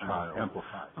a child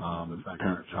amplified the fact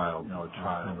parent that child a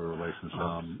child kind of relationships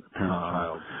parent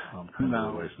child kind now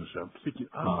of relationships. speaking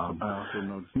of, I also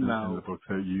noticed in the book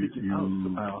that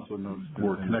I also noticed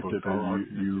were in the book connected that or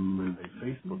you with a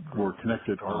Facebook group were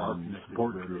connected or are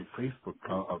support with group a Facebook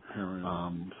group of parents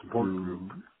support who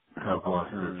group have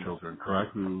lost their parents children,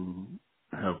 correct? Who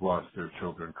have lost their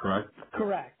children, correct?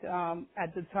 Correct.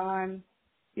 At the time,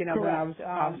 when I was Correct.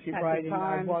 obviously At the writing, I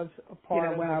time, was a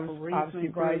part of when a I was obviously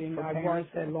bereavement writing, group for I was parents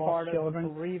that a lost part of a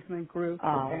children. bereavement group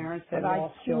for parents that But I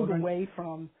lost pulled children. away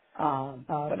from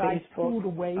But I Facebook. pulled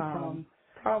away from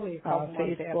Probably a couple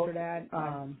months Facebook. after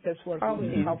that. This was Probably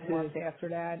a couple into months after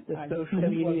that. the social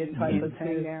media type of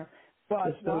thing there. But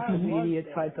The social media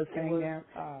type of thing there.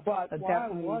 But A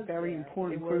definitely very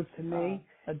important group to me.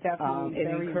 Definitely It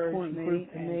very encouraged important me,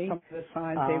 group to and me. some of the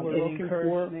signs they were It looking for,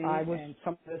 encouraged me, I was and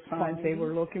some of the signs they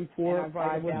were looking for, and I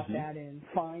write I was about that in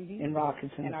Finding, in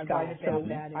Rockets in and the I Sky. write So about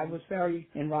that I in, was very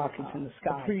in Rockets in the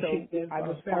Sky. appreciative. So I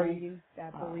was of very finding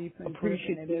that bereavement group, and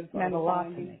appreciative. it Meant a lot to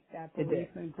finding me. that It did.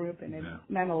 bereavement group, and it Yeah.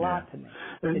 meant a lot to me.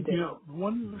 And It did.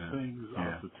 one of the things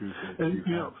also too that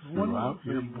you have throughout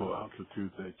your book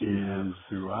is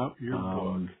throughout your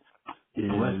book is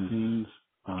blessings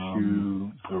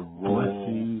to the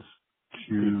role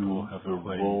people have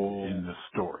played in the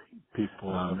story.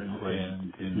 People have played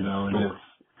in the story.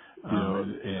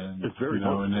 And it's very and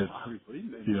noticeable, it's obviously,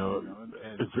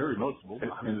 it's very noticeable,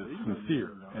 and it's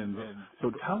sincere. And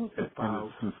so tell us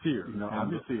about sincere.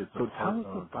 Obviously, it's so a tell part us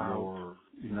of about your.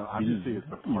 Obviously, it's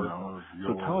a part of your.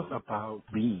 so tell us about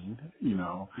being.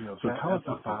 So that tell us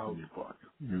emphasis about in your book.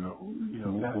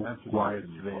 that emphasis Why in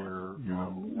it's your there.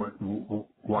 book.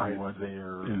 Why it's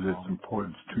there is its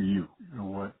importance to you.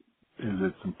 What is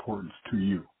its importance to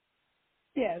you?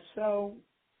 Yeah. So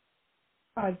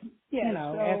I've,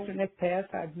 after Nick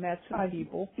passed, I've met some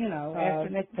people. After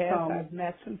Nick passed, I've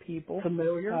met some people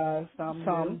Familiar, some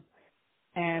some new,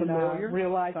 and familiar,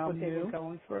 realized some what they new. were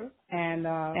going through, and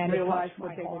And it realized touched what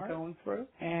my they were heart. going through,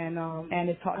 and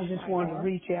It touched I just my wanted heart.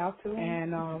 to reach out to them.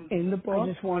 And In the book, I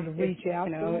just wanted to reach out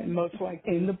to them. and most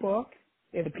likely In the book,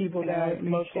 the people that I've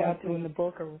most reached out likely to in the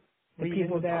book are the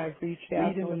people that I've reached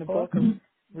out to in the book,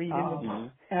 reading the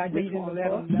book. and I just want to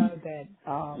let them know that,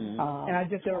 and I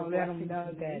just They're want to let them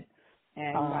know that,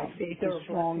 and my faith is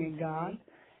strong in God,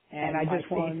 and I my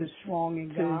just want faith is strong in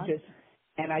God,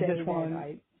 and I just want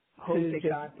I hope to that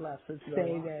just God blesses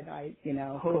say that I,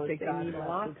 hope that they God mean a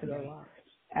lot to their me lives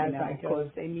as I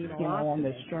go, they mean a lot on to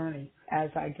this me. journey, as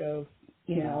I go,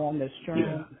 on this Yeah.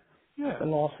 journey, Yeah. the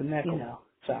loss of Nickel,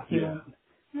 So Yeah.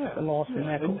 Yeah. the loss of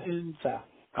Nickel. And so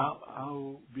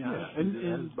I'll be honest with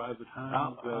you, and by the time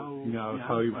I'll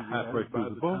tell you about halfway through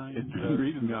the book. It's just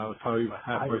reading. I'll tell you about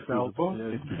halfway through the book.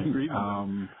 It's just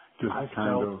reading. Just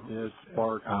kind of it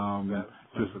sparked that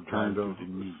sense just of kind of gratitude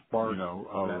in me. spark,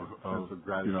 That sense of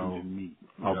gratitude in me.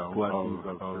 of Blessings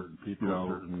of certain people,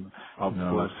 certain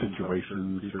blessings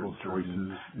situations, people, certain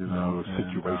choices, and,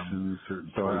 situations,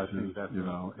 certain so choices, I think that's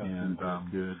and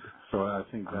good. So I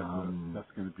think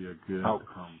that's going to be a good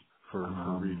outcome for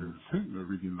readers.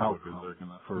 Reading the book is they're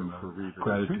gonna For readers.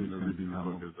 gratitude is going to Reading the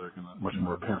book become is they're gonna much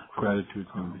more apparent. Gratitude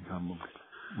is going to become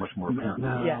much more apparent.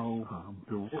 Now, Yes.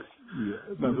 there was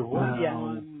Yes.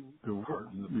 one part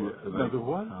in the book that there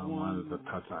was wanted to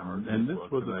touch on, and this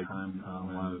was a time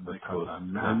wanted to touch Nicholas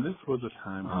on, passed. and this was a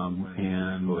time when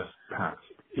and Nicholas passed.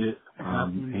 It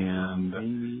happened, and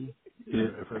Amy,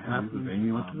 it happened.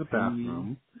 Amy went to the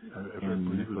bathroom,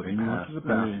 and Nicholas Amy went passed. to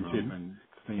the I mean, bathroom she'd and been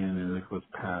staying and there. Nicholas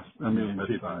passed. I mean, bedside,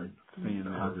 she'd been staying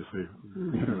there, obviously,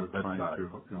 trying bedside,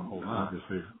 to hold on.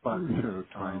 obviously, but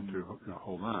Trying to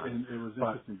hold on. And it was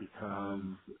But, interesting because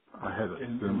I had a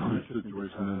and similar interesting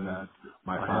situation in that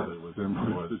my I father had a was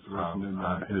similar situation in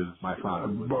on that his my father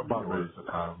was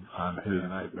on his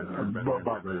and I'd been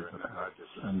raised and I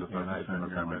just ended up the same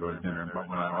time I go to dinner. But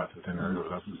when I went to dinner,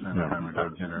 it was the same time I go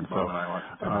to dinner. So when I went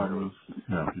to dinner, it was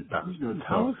he passed.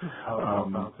 tell us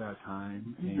about that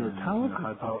time, and tell us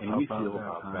how about did Amy that feel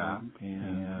about that, time,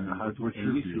 and how did what's Amy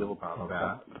your view feel about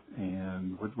that,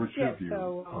 and what's Yeah, your view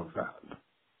so, of that?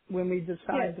 when we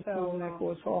decided to pull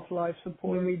Nicholas off life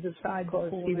support, when we decided to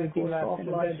pull he would be Nicholas left off in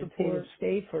a life vegetative support,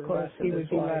 state for the rest of he his would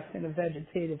be life. left in a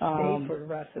vegetative state for the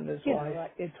rest of his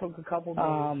life. It took a couple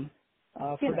days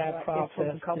For that process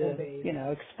it took a couple to, days,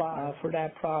 expire. for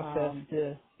that process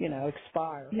to,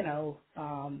 expire.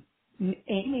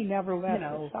 Amy never left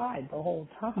his side the whole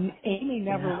time. Amy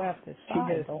never left his She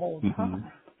side just, the whole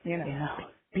time. you know,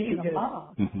 being a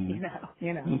mom,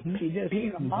 she just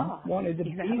being a mom wanted to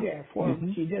be there for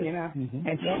him. She just, and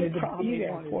wanted to be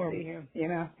there for him,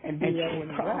 and be there when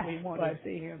he probably wanted to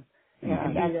see him.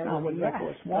 That's not what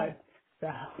Nicholas wanted.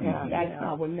 That's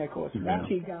not what Nicholas wants.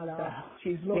 She got up.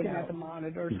 She's looking at the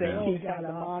monitors. They always have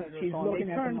the monitors. She's looking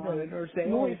at the monitors.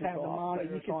 They always have the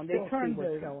monitors on. They turn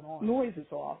the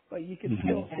noises off, but you could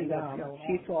still see what's going on.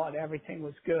 She thought everything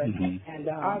was good, and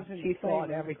she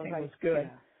thought everything was good.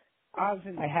 I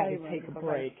had to take a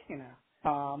break.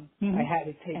 I had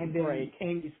to take a break.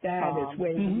 Amy's dad is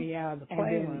waving me out of the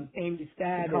playroom. Amy's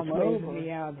dad is waving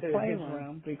me out of the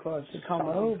playroom because to come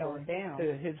over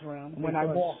to his room. When I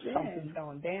walked in, something's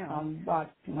going down.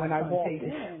 When I walked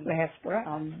in, last breath,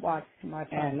 watching my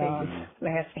son take his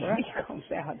last breath. He comes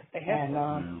out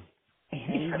and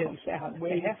he comes out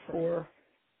waiting for,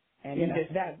 and he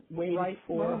just that waiting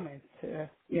for moment to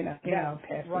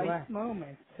pass away.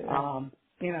 Moment to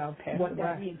pass what away.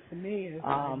 That means to me is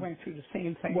I went through the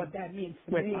same thing. What that means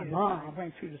to me is I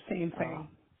went through the same thing.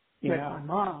 With my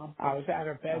mom, I was at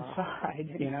her bedside.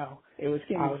 It was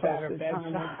getting close to the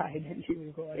bedside, and she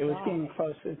was going. It was getting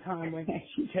close to the time when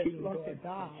she just looked at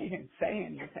God. She didn't say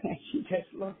anything. She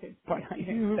just looked at, but she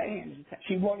didn't say anything.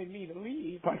 She wanted me to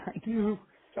leave, but I knew.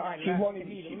 So I she wanted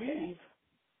me to leave.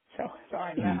 So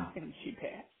I left, and she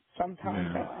passed.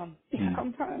 Sometimes,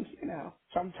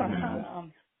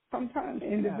 sometimes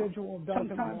individual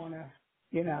doesn't want to,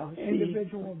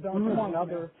 individual doesn't want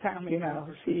other family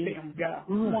members to see him go.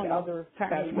 Want other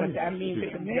family members. That's what that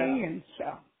means to me, and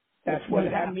so that's what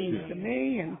that means to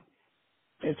me, and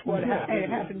it's what it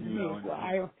happened to me as well.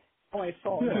 I only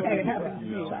saw it happened to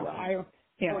me as well. I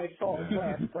only saw his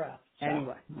last breath.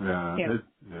 Anyway. It's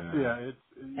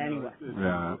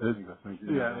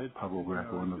probably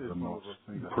one of the most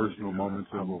personal moments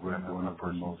in one of a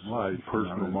person's life.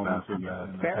 Personal moments in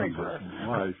that person's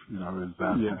life, is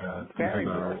that. Very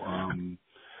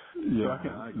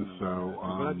So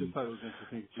but I just thought it was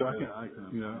interesting. So I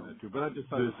can too. But I just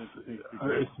thought it was interesting.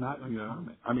 It's not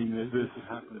uncommon. I mean, this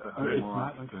happens. It's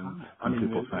not uncommon. I mean,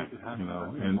 people think,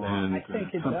 and I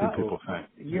think it some does. people think,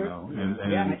 and I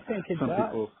think it some does.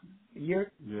 people.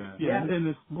 And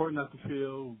it's important not to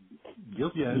feel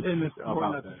guilty. And it's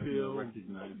important not to feel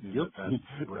guilty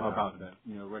about that.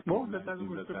 Well, that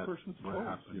was the person's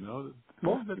choice.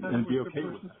 Well, and be okay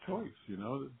with that choice.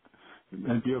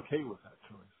 And be okay with that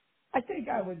choice. I think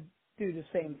I would do the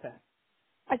same thing.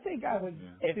 I think I would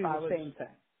do the same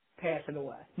thing. Pass it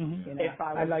away. If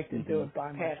I'd like to do it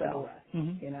by myself.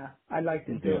 I'd like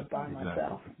to do it by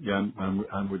myself. Yeah,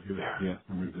 I'm with you there. Yeah,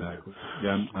 exactly.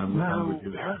 Yeah, I'm with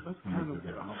you there. Let's kind of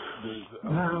there's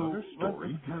another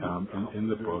story in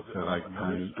the book that I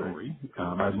kind of story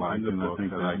I like, and I think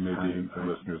that maybe the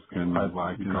listeners can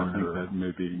I think that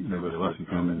maybe the listeners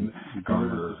can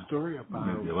garner a story about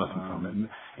maybe a lesson from it.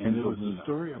 And it was a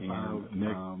story about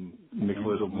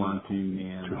Nicholas wanting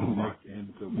to walk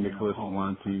Nicholas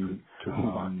wanting to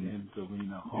walk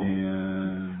Angelina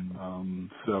home,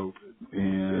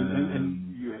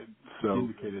 and you had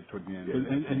indicated toward the end,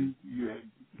 and you had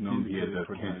known he had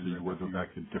cancer, you would have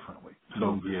acted differently.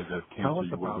 So he had cancer,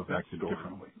 you would have acted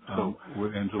differently. So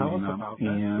with Angelina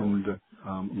and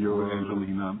your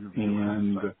Angelina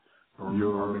and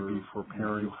your maybe for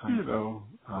parents, maybe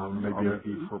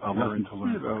for parents to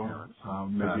learn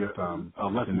maybe a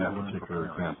lesson in that particular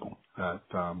example.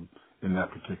 In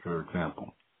that particular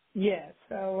example. Yeah.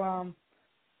 So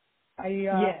I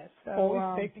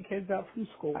always pick the kids up from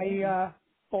school. I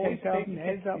always pick the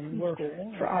kids up from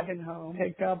school, driving home,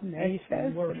 pick up Nick, and he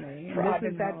says to me, and this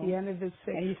is at the end of his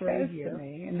sixth grade year,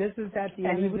 and this is at the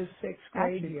end of his sixth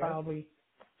grade year, probably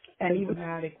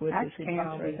symptomatic with his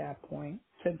cancer at that point.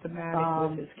 Symptomatic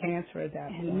with his cancer at that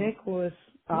point. And Nicholas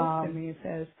looks at me and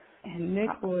says,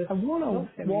 I want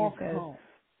to walk home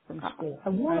from school. I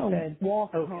want to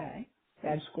walk home.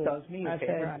 That does me a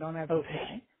favor. I don't have to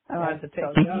pay. I don't have to pay.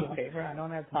 Does me a favor. I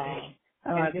don't have to pay. I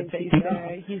don't have to pay.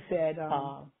 He said,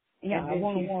 yeah, I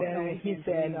want to walk home. He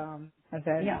said, I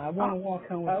said, yeah, I want to walk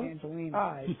home with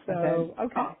Angelina. So,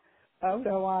 okay.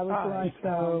 So I was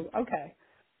like, okay.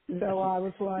 So I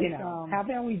was like, how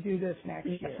about we do this next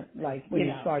year? Like when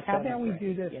you start seventh grade. How about we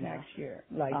do this next year?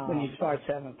 Like when you start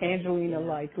seventh grade. Angelina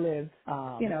lives,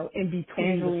 in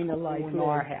between Angelina the school and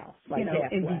our house, like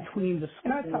halfway. In between the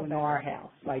school and our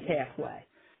house, like halfway.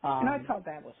 And I thought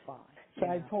that was fine. So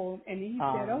I told him, and he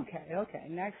said, okay,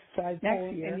 next year.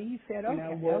 And he said,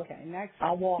 okay, next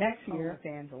I'll walk next year with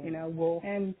Angelina.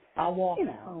 I'll walk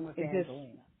home with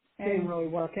Angelina. Didn't really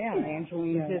work out.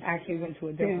 Angelina actually went to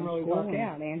a different school. Didn't really work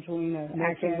out. Angelina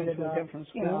actually went to a different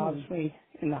school. Obviously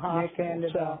in the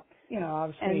hospital.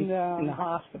 Obviously in the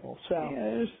hospital. So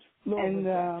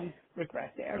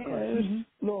regret there,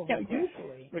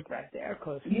 usually regret there,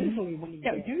 because usually when you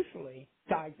get usually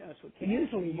diagnosed with cancer,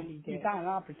 usually when you got an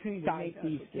opportunity to make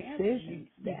these decisions,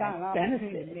 you got an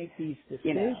opportunity to make these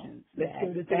decisions. Let's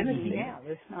go to Disney now.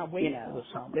 Let's not wait for the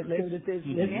summer. Let's go to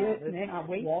Disney now. Let's not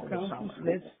wait for the summer.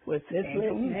 Let's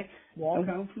Angelina walk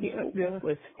home from school.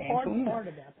 Let's Angelina. Hard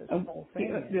about this whole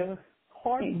thing. The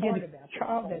hard part get about a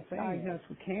child that's diagnosed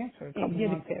with cancer a couple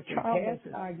months after he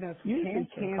passes. Diagnosed with Usually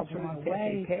cancer in a after way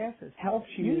he passes helps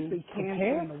you usually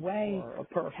prepare in a way for a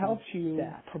person helps you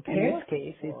that prepare. in this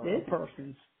case for it did a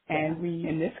person's and we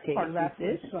in this case part of that it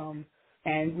was did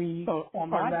and we on part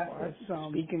my of that part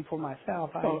was speaking for myself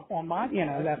on my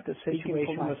part, left the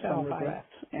situation with some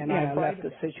regrets and I left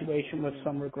the situation with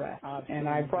some regrets and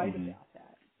I write about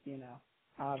that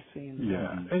obviously in the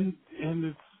and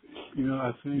it's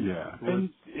I think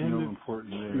what's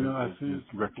important there is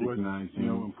recognizing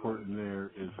important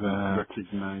there is that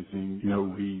recognizing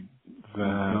we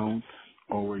don't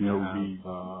always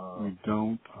we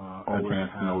don't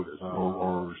advance notice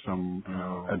or some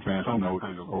advance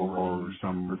notice or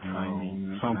some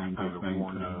timing some kind of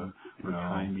warning or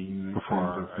timing before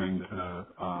our exit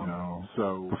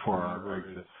so before our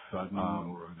exit sudden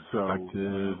or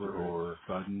unexpected or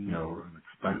sudden or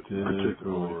unexpected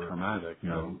particularly traumatic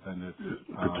and it's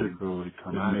particularly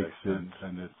traumatic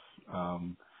and it's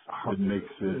it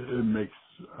makes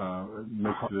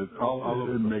all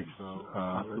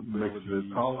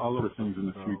of the things in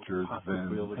the future then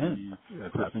end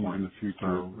at that point. In the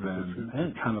future then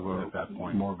end kind of a at that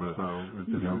point more of a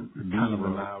kind of a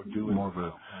now doing more of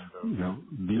a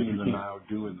being in the now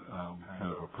doing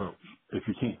kind of approach if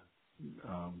you can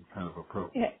kind of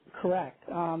approach. Yeah, correct.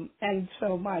 And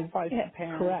so my advice to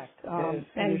parents,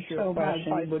 and so my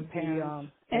question advice would to be,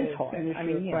 parents, it's hard. I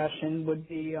mean, question would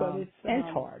be, but it's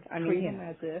hard. I mean, treat them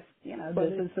as if,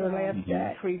 this is their last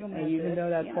day. Treat them as even if, though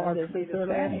that's hard this for me is to their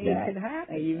last say, day. it could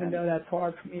happen. Even though that's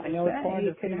hard for me to say, I know it's hard to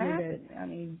it could figure happen. that, I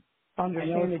mean,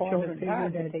 understand that children die,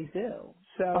 that but they do.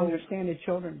 So Understand that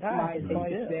children die. my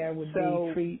advice there would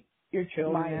be treat your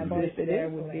children as if it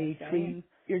is the last day.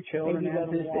 Your children maybe as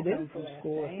let them if walk it home is from the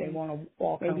school last if they day. want to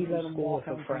walk Maybe home let from them school walk with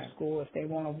home a from friend. school if they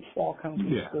want to walk home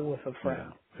from school with a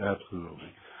friend. Yeah,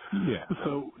 absolutely. Yeah.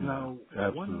 So now,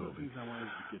 one of the things I wanted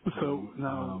to get to. So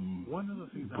now, one of the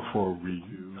things before we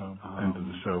ended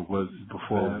the show was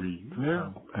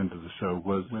ended the show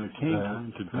was when it came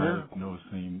time to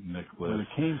diagnosing Nicholas. When it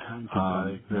came time to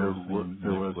diagnosing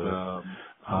there was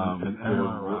an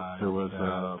MRI. There was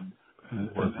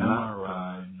an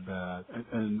MRI that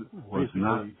was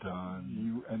not done.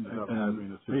 You ended up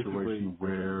having a situation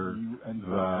where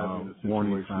the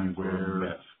warning signs were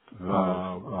missed. The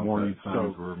warning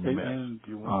signs were missed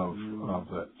of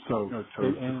that. So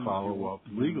chose to follow up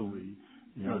legally.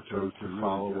 Chose to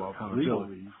follow up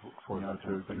legally for that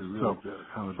kind of thing. So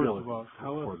first of all,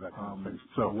 tell us that kind of thing.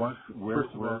 So first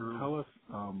of all, tell us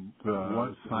the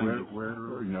science,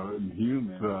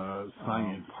 the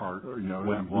science part,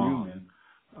 went wrong.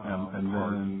 And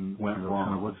then went wrong.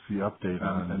 Kind of what's the update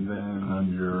on? And then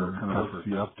on your kind of what's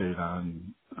the update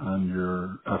on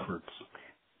your efforts?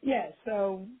 Yeah.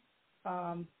 So,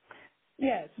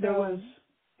 there was,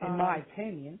 in my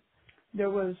opinion,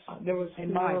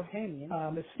 in my opinion,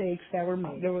 mistakes that were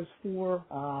made. There was 4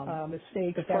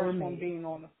 mistakes the that were first made. one being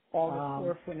on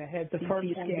August 4th when the head CT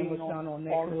scan was done on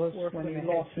Nicholas, when the he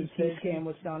lost CT his vision, scan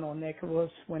was done on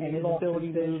Nicholas, when and he his lost ability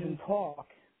his to vision, move and talk.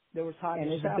 there was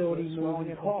And his ability to move swelling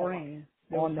and of the talk. brain.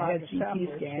 On the head CT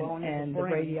scan and the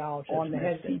radiologist on the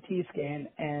head missed it. CT scan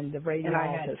and the radiologist And I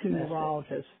had 2 missed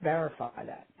neurologists verify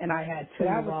that. And I had 2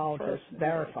 neurologists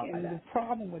verify that. And the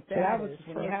problem with So that was is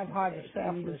the when you first have mistake.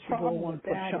 hydrocephalus, The you go problem on with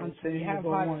put that shunts is when in, you you have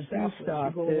go on do hydrocephalus, stuff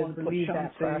you go to on put relieve that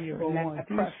shunts in, pressure, you go and on that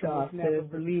do pressure stuff was never to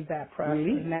relieve that pressure.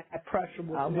 relieved. And that pressure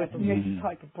was With never Nick's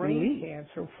type of brain relieved.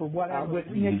 cancer, for whatever With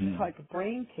reason, Nick's type of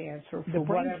brain cancer, the for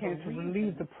brain whatever cancer reason,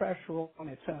 relieved the pressure on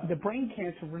its own. the brain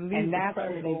cancer relieved And the that's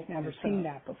pressure where they've on never its seen own.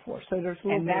 that before. So there's a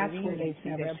little And bit that's of where leniency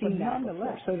they've never there, seen but that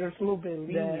nonetheless, before. So there's a little bit of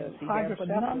the leniency there, but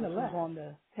nonetheless, on the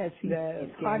head CT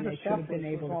the scan, they should have been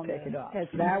hydrocephalus able was to on pick the it up. head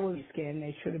So that CT was scan,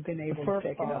 they should have been the able to first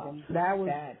pick it up. problem. So that was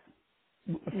that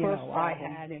the first I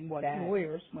problem had in what that,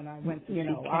 lawyers when I went to seek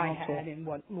I counsel. had in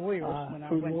what lawyers when I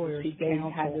Through went lawyers, to seek they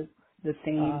counsel. had the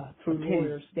same Through opinion.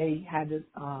 lawyers, they had the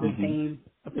same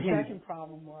The opinion. second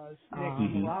problem was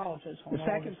neurologist on the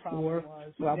second August problem 4th.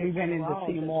 was Well, we went in to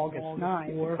see him August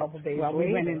 9th. A couple days later.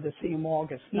 we went in to see him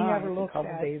August 9th. He never a looks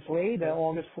couple at days later. the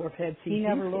August 4th head CT He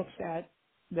never scan. looks at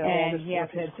the and August he has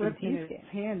 4th a head script CT in his scan.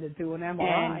 hand to do an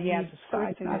MRI. And he has a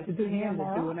decides script in not his to do the hand to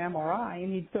do an MRI. MRI,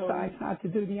 and he decides not to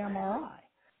do the MRI.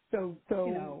 So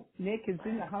Nick is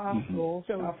in the hospital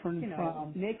suffering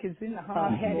from Nick is in the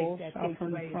hospital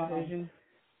suffering from vision.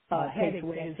 takes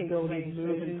away his ability to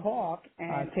move and talk,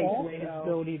 and takes away his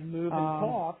ability to move and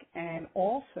talk, and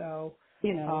also,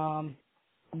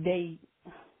 they,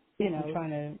 I'm trying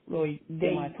to really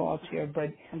get my thoughts here, but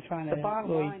I'm trying to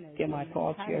really get my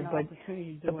thoughts here, but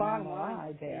the bottom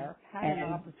line there,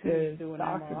 and the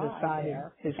doctor decided,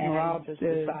 his neurologist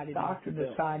decided,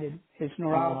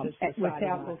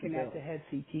 without looking at the head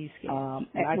CT scan,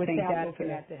 and I think that's a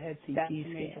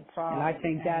major problem, and I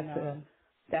think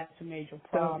that's a major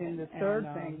problem. So then the third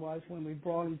thing was when we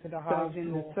brought him to the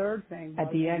hospital.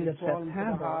 At the end of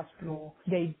September,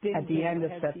 they did at the end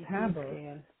of September,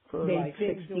 for like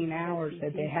 16 hours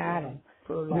that they had him,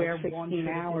 where 16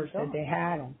 hours that they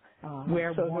had him,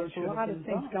 where so there's a lot of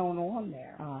things going on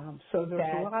there. So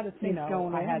there's a lot of things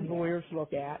going on. I had lawyers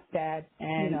look at that,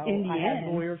 and in the end,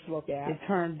 lawyers look at. It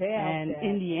turned out, and that,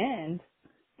 in the end,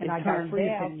 and I got three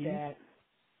opinions.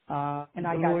 And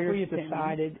I the got lawyers three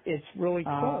decided it's really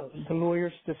close. The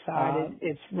lawyers decided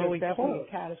it's really there's definitely close.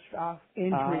 A catastrophic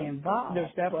injury involved.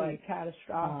 There's definitely a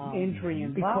catastrophic injury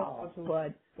involved,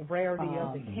 but the rarity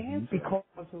of the cancer. Because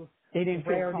of they didn't the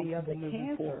feel rarity of the comfortable moving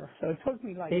cancer. forward. So it took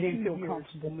me like they 2 didn't feel years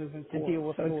comfortable moving to deal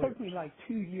with so lawyers. it took me like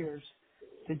 2 years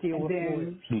to deal and with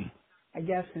then, lawyers. I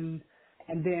guess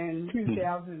and then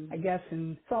 2000, I guess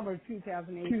in summer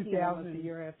 2018, 2000, the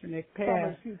year after Nick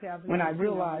summer passed, 2018, when I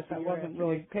realized I wasn't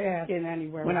really getting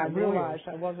anywhere. When with I the realized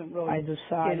lawyers, I wasn't really I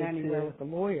decided getting anywhere to, with the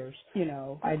lawyers,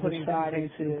 I putting decided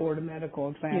complaints to the Board of Medical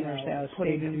Examiners out of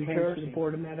state of New Jersey. To the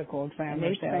Board of Medical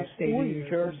Examiners out of state of New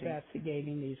Jersey.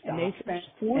 Investigating these And doctors. they spent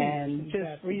 4 years and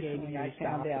just recently I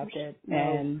found out that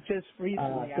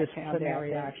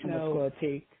disciplinary action was going to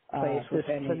take place with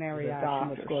disciplinary any action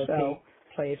was going to take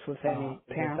place with any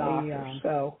apparently, doctor.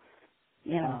 So,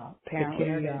 apparently the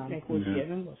care that Nick was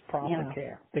given was proper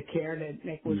care. The care that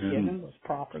Nick was given was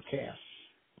proper care.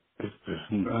 It's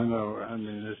just, I know, I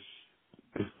mean,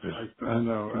 I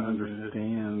know, I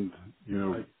understand,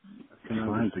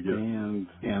 trying to get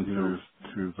answers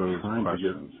to those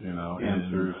questions,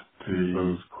 answers to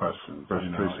those questions,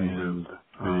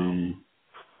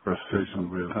 frustration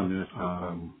with the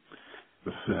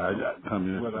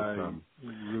frustration with what I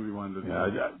really wanted to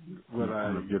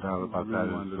get out about that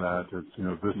is that it's,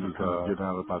 this is get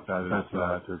out about that is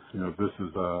that it's, this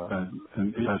is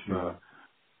an issue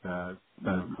that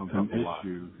comes up a lot,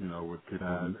 with people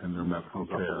and their medical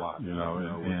care,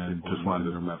 and just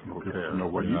wanted their medical care to know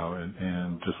what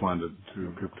and just wanted to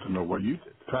people to know what you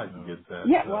did. Tried to get that.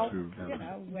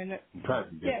 When tried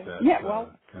to get that.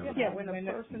 When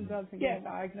a person doesn't get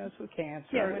diagnosed with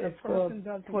cancer, when a person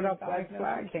doesn't put up get red diagnosed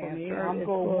flags with for me, cancer, I'm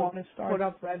going to want to start put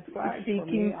up red flags for me.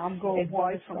 seeking I'm going to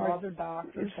want advice to from start other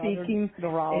doctors, seeking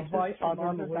advice from other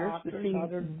other lawyers doctors, to see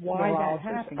other why that neurologists,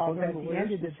 happened. other Because at the end of the lawyers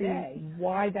to day, see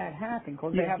why that happened.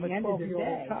 Because you at have the a end of the 12-year-old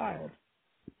day, child.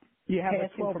 you have a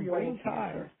passing from 12-year-old brain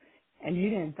child, cancer. and you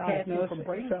didn't diagnose from it.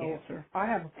 brain So cancer. I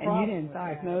have a And problem you didn't with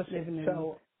diagnose that. it. Living in,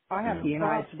 So I have the a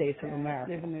United problem States with of that.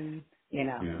 America. Living in,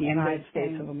 The United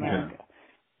States of America.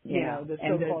 the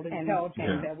so-called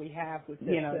intelligence that we have with this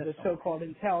system. The so-called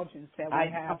intelligence that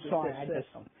we have with this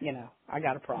system. I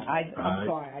got a problem. I'm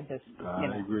sorry, I just,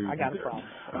 I agree. I got a problem.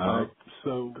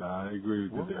 So I agree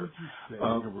with you there. So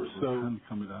kind of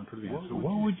coming down to the end. So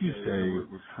what would you say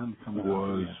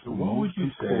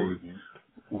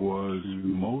was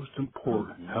most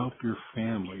important? Help your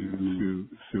family to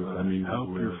help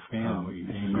your family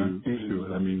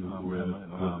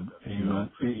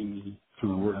Amy to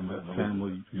work that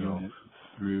family unit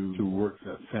through to work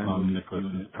that family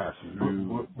Nicholas's passing.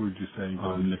 What would you say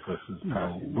was Nicholas's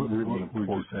passing? What would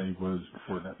you say was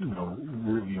for that to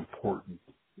really important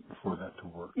for that to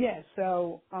work?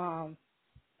 So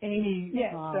Amy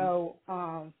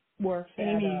works at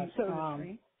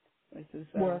SodaStream. This is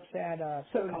works at a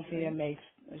company that makes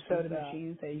soda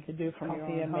machines that you can do from your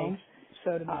own home.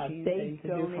 Soda machines that you can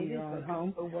do from your own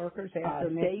home. Workers after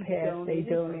Nick passed, they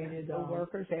donated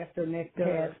workers after Nick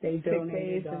their passed, they sick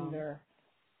donated days and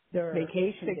their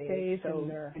vacation sick days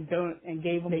and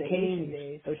gave them vacation the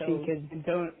days so she could gave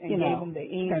them the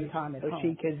spend time at so home.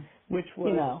 she could, which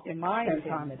was in my spend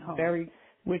opinion, time at home. very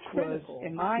which critical was,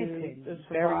 in my to opinion, the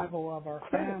survival of our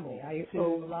critical family. I to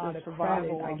owe a lot the of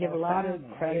survival credit. I of give a our lot of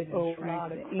family. credit I owe and a lot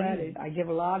strength of to credit. Amy. I give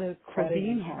a lot of For credit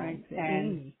being and home strength to and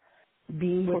Amy,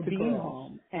 being with for the being girls,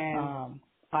 home and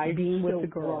I being with still the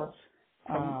girls.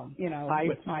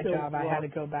 with my job, I had to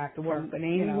go back to work, but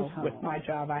Amy was home. With my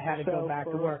job, I had to go back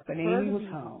to work, but Amy was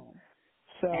home.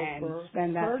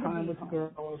 spend that time with the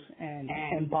girls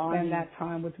and bonding, spend that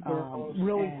time with the girls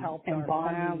really helped our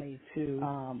family to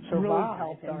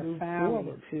survive and move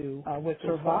forward with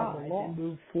survive and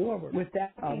move forward with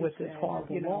that with this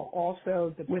horrible loss.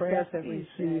 Also the prayers that we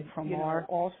received from our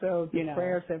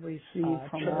prayers that we received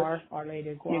from Our Lady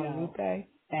of Guadalupe.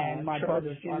 And my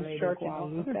brother Jim's church in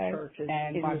Guadalupe,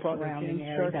 and my brother Jim's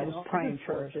church that was praying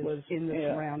church was in the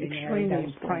surrounding area that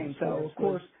was praying. So of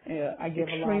course, I give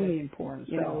extremely important.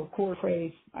 So of course,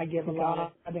 I give a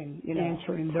lot in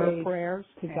answering their prayers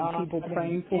to God, people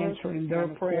praying for answering their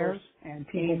prayers, and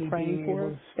people praying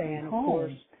for us, staying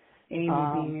home. Amy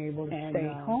being able to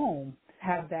stay home,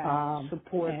 have that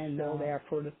support still there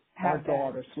for our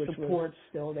daughters, which was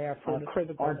still there for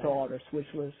our daughters, which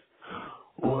was.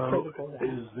 Well,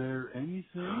 is there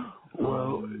anything?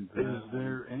 Is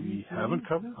there anything we haven't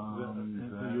covered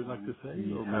that you'd like to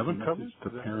say? Or haven't covered the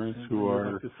parents who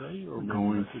are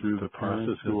going through the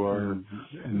process who are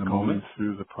in the moment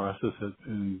through the process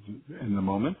in the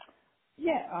moment?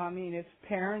 Yeah, I mean, it's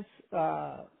parents.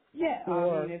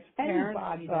 It's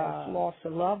anybody that's lost a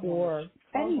loved one, or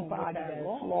anybody that's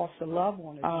lost a loved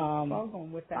one is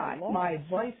struggling with that loss. My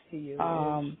advice to you is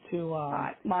to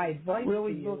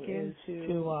really look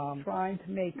into trying to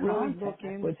make contact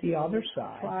with the other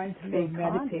side, trying to make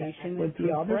meditation with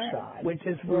the other side, which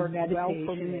has worked well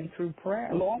for me, and through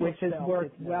prayer, which has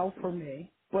worked well for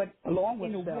me. But along with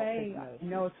in a way, I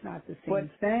know it's not the same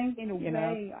thing. In a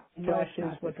way, flesh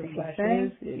is what the flesh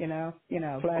is.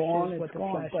 Flesh is what the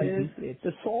flesh is.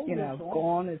 The soul is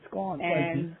gone. It's gone.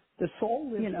 And the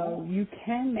soul is gone. You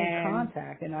can make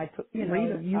contact, and I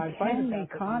can make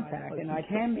contact, and I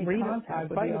can make contact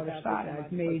with the other side.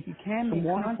 I've made some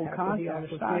wonderful contact with the other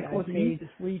side. I've made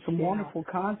some wonderful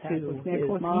contact with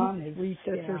his mom, his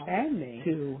sisters, and me.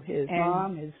 To his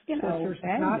mom, his sisters,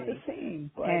 and me. Not the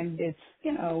same, and it's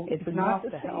not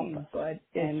the same,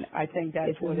 and I think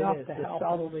that's what it is, the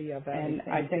subtlety of everything.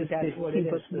 And I think that's what it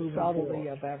is, the subtlety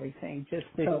of everything. Just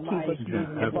to keep us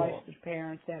moving. Advice to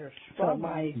parents that are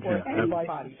struggling, or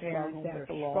anybody struggling that are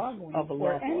struggling,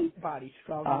 or anybody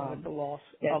struggling with the loss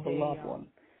of a loved one.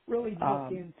 Really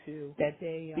look into that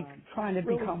they trying to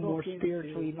become more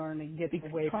spiritually learning, get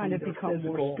away from their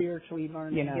physical, spiritually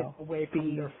learning, get away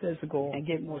from their physical, and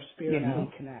get more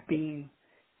spiritually connected.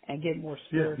 And get more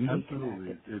spiritually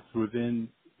connected. It's within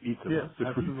each of us.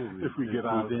 If we get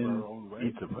out of our own way.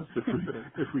 Each of us.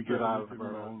 If we get out of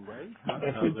our own way.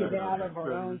 If we get out of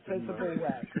our own physical way.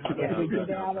 If we get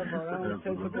out of our own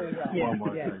physical way.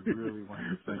 Walmart, I really want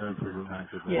to thank you for your time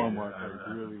today. Walmart,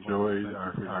 I really enjoyed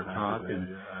our talk and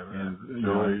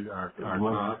enjoyed our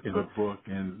talk and the book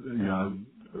and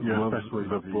especially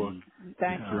the book.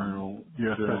 Journal,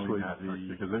 especially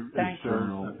because every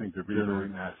journal, I think the reader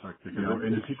aspect, because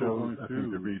and the people going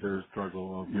through, the reader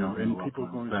struggle of, and people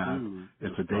going through,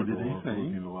 it's a day-to-day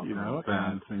thing,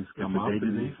 and things come up, it's a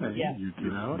day-to-day thing, you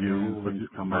just deal with it,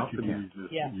 come up, and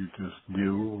you just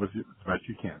deal with it as best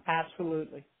you can.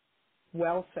 Absolutely.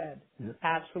 Well said. Yeah.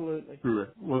 Absolutely.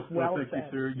 Correct. Well, thank you,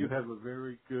 sir. You have a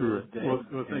very good day. Well,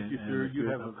 thank you, sir. You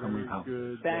have a very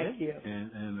good day. Thank you.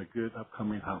 And a good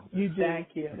upcoming holiday. You do. Thank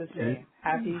you. The same.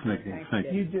 Happy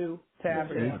Thanksgiving. You do. To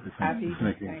everyone. Happy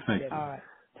Thanksgiving. All right.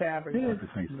 To everyone.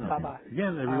 Bye-bye.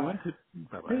 Again, everyone.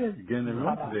 Bye-bye. Again,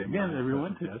 everyone. Today. Again,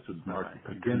 everyone. This is Mark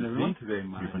Petrucci. Again, everyone. Today,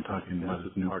 we've been talking about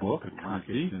his new book, Rockets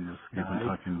in the Sky. We've been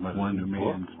talking about one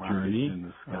man's journey in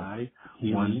the sky,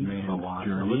 one man's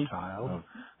journey of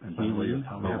and by the way, you'll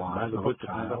buy the book to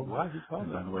find out why he's called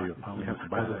it. By the way, you have to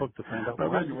buy the book to find out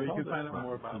why. Anyway, you can find out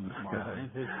more about Mark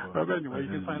and his book. Anyway, you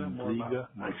can find out more about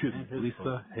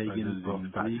Lisa Hagen Book.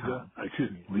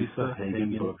 Lisa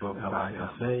Hagen Book, LISA.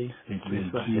 Lisa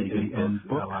Hagen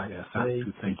Book, LISA.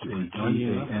 Thank you for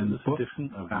joining us in this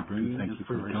edition of the Bringing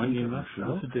Inspiration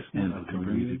to this edition of the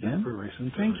Bringing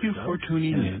Inspiration. Thank you for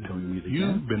tuning in.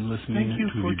 You've been listening to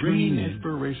the Bringing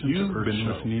Inspiration to Earth show. You've been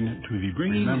listening to the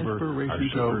Bringing Inspiration to Earth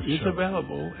show. Is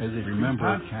available as a free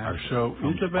podcast. Our show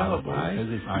is available as a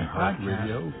free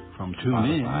podcast from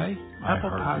TuneIn, Apple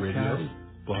Podcasts,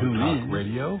 TuneIn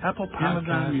Radio, Apple Podcasts,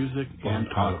 Amazon Music, and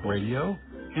Talk Radio.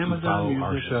 Amazon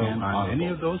Music and on any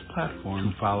of those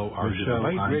platforms. To follow our show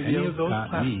on any of those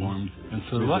platforms and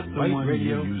select the one you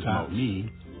use most.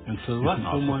 And select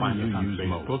the one you use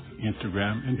Facebook,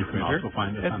 Instagram, and Twitter. You can also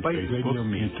find us on Facebook,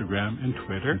 Instagram, and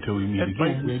Twitter. Until we meet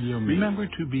again, remember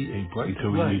to be a bright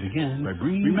light by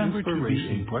bringing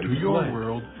inspiration to your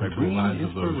world, by bringing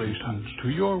inspiration to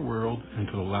your world and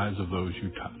to the lives of those you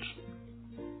touch.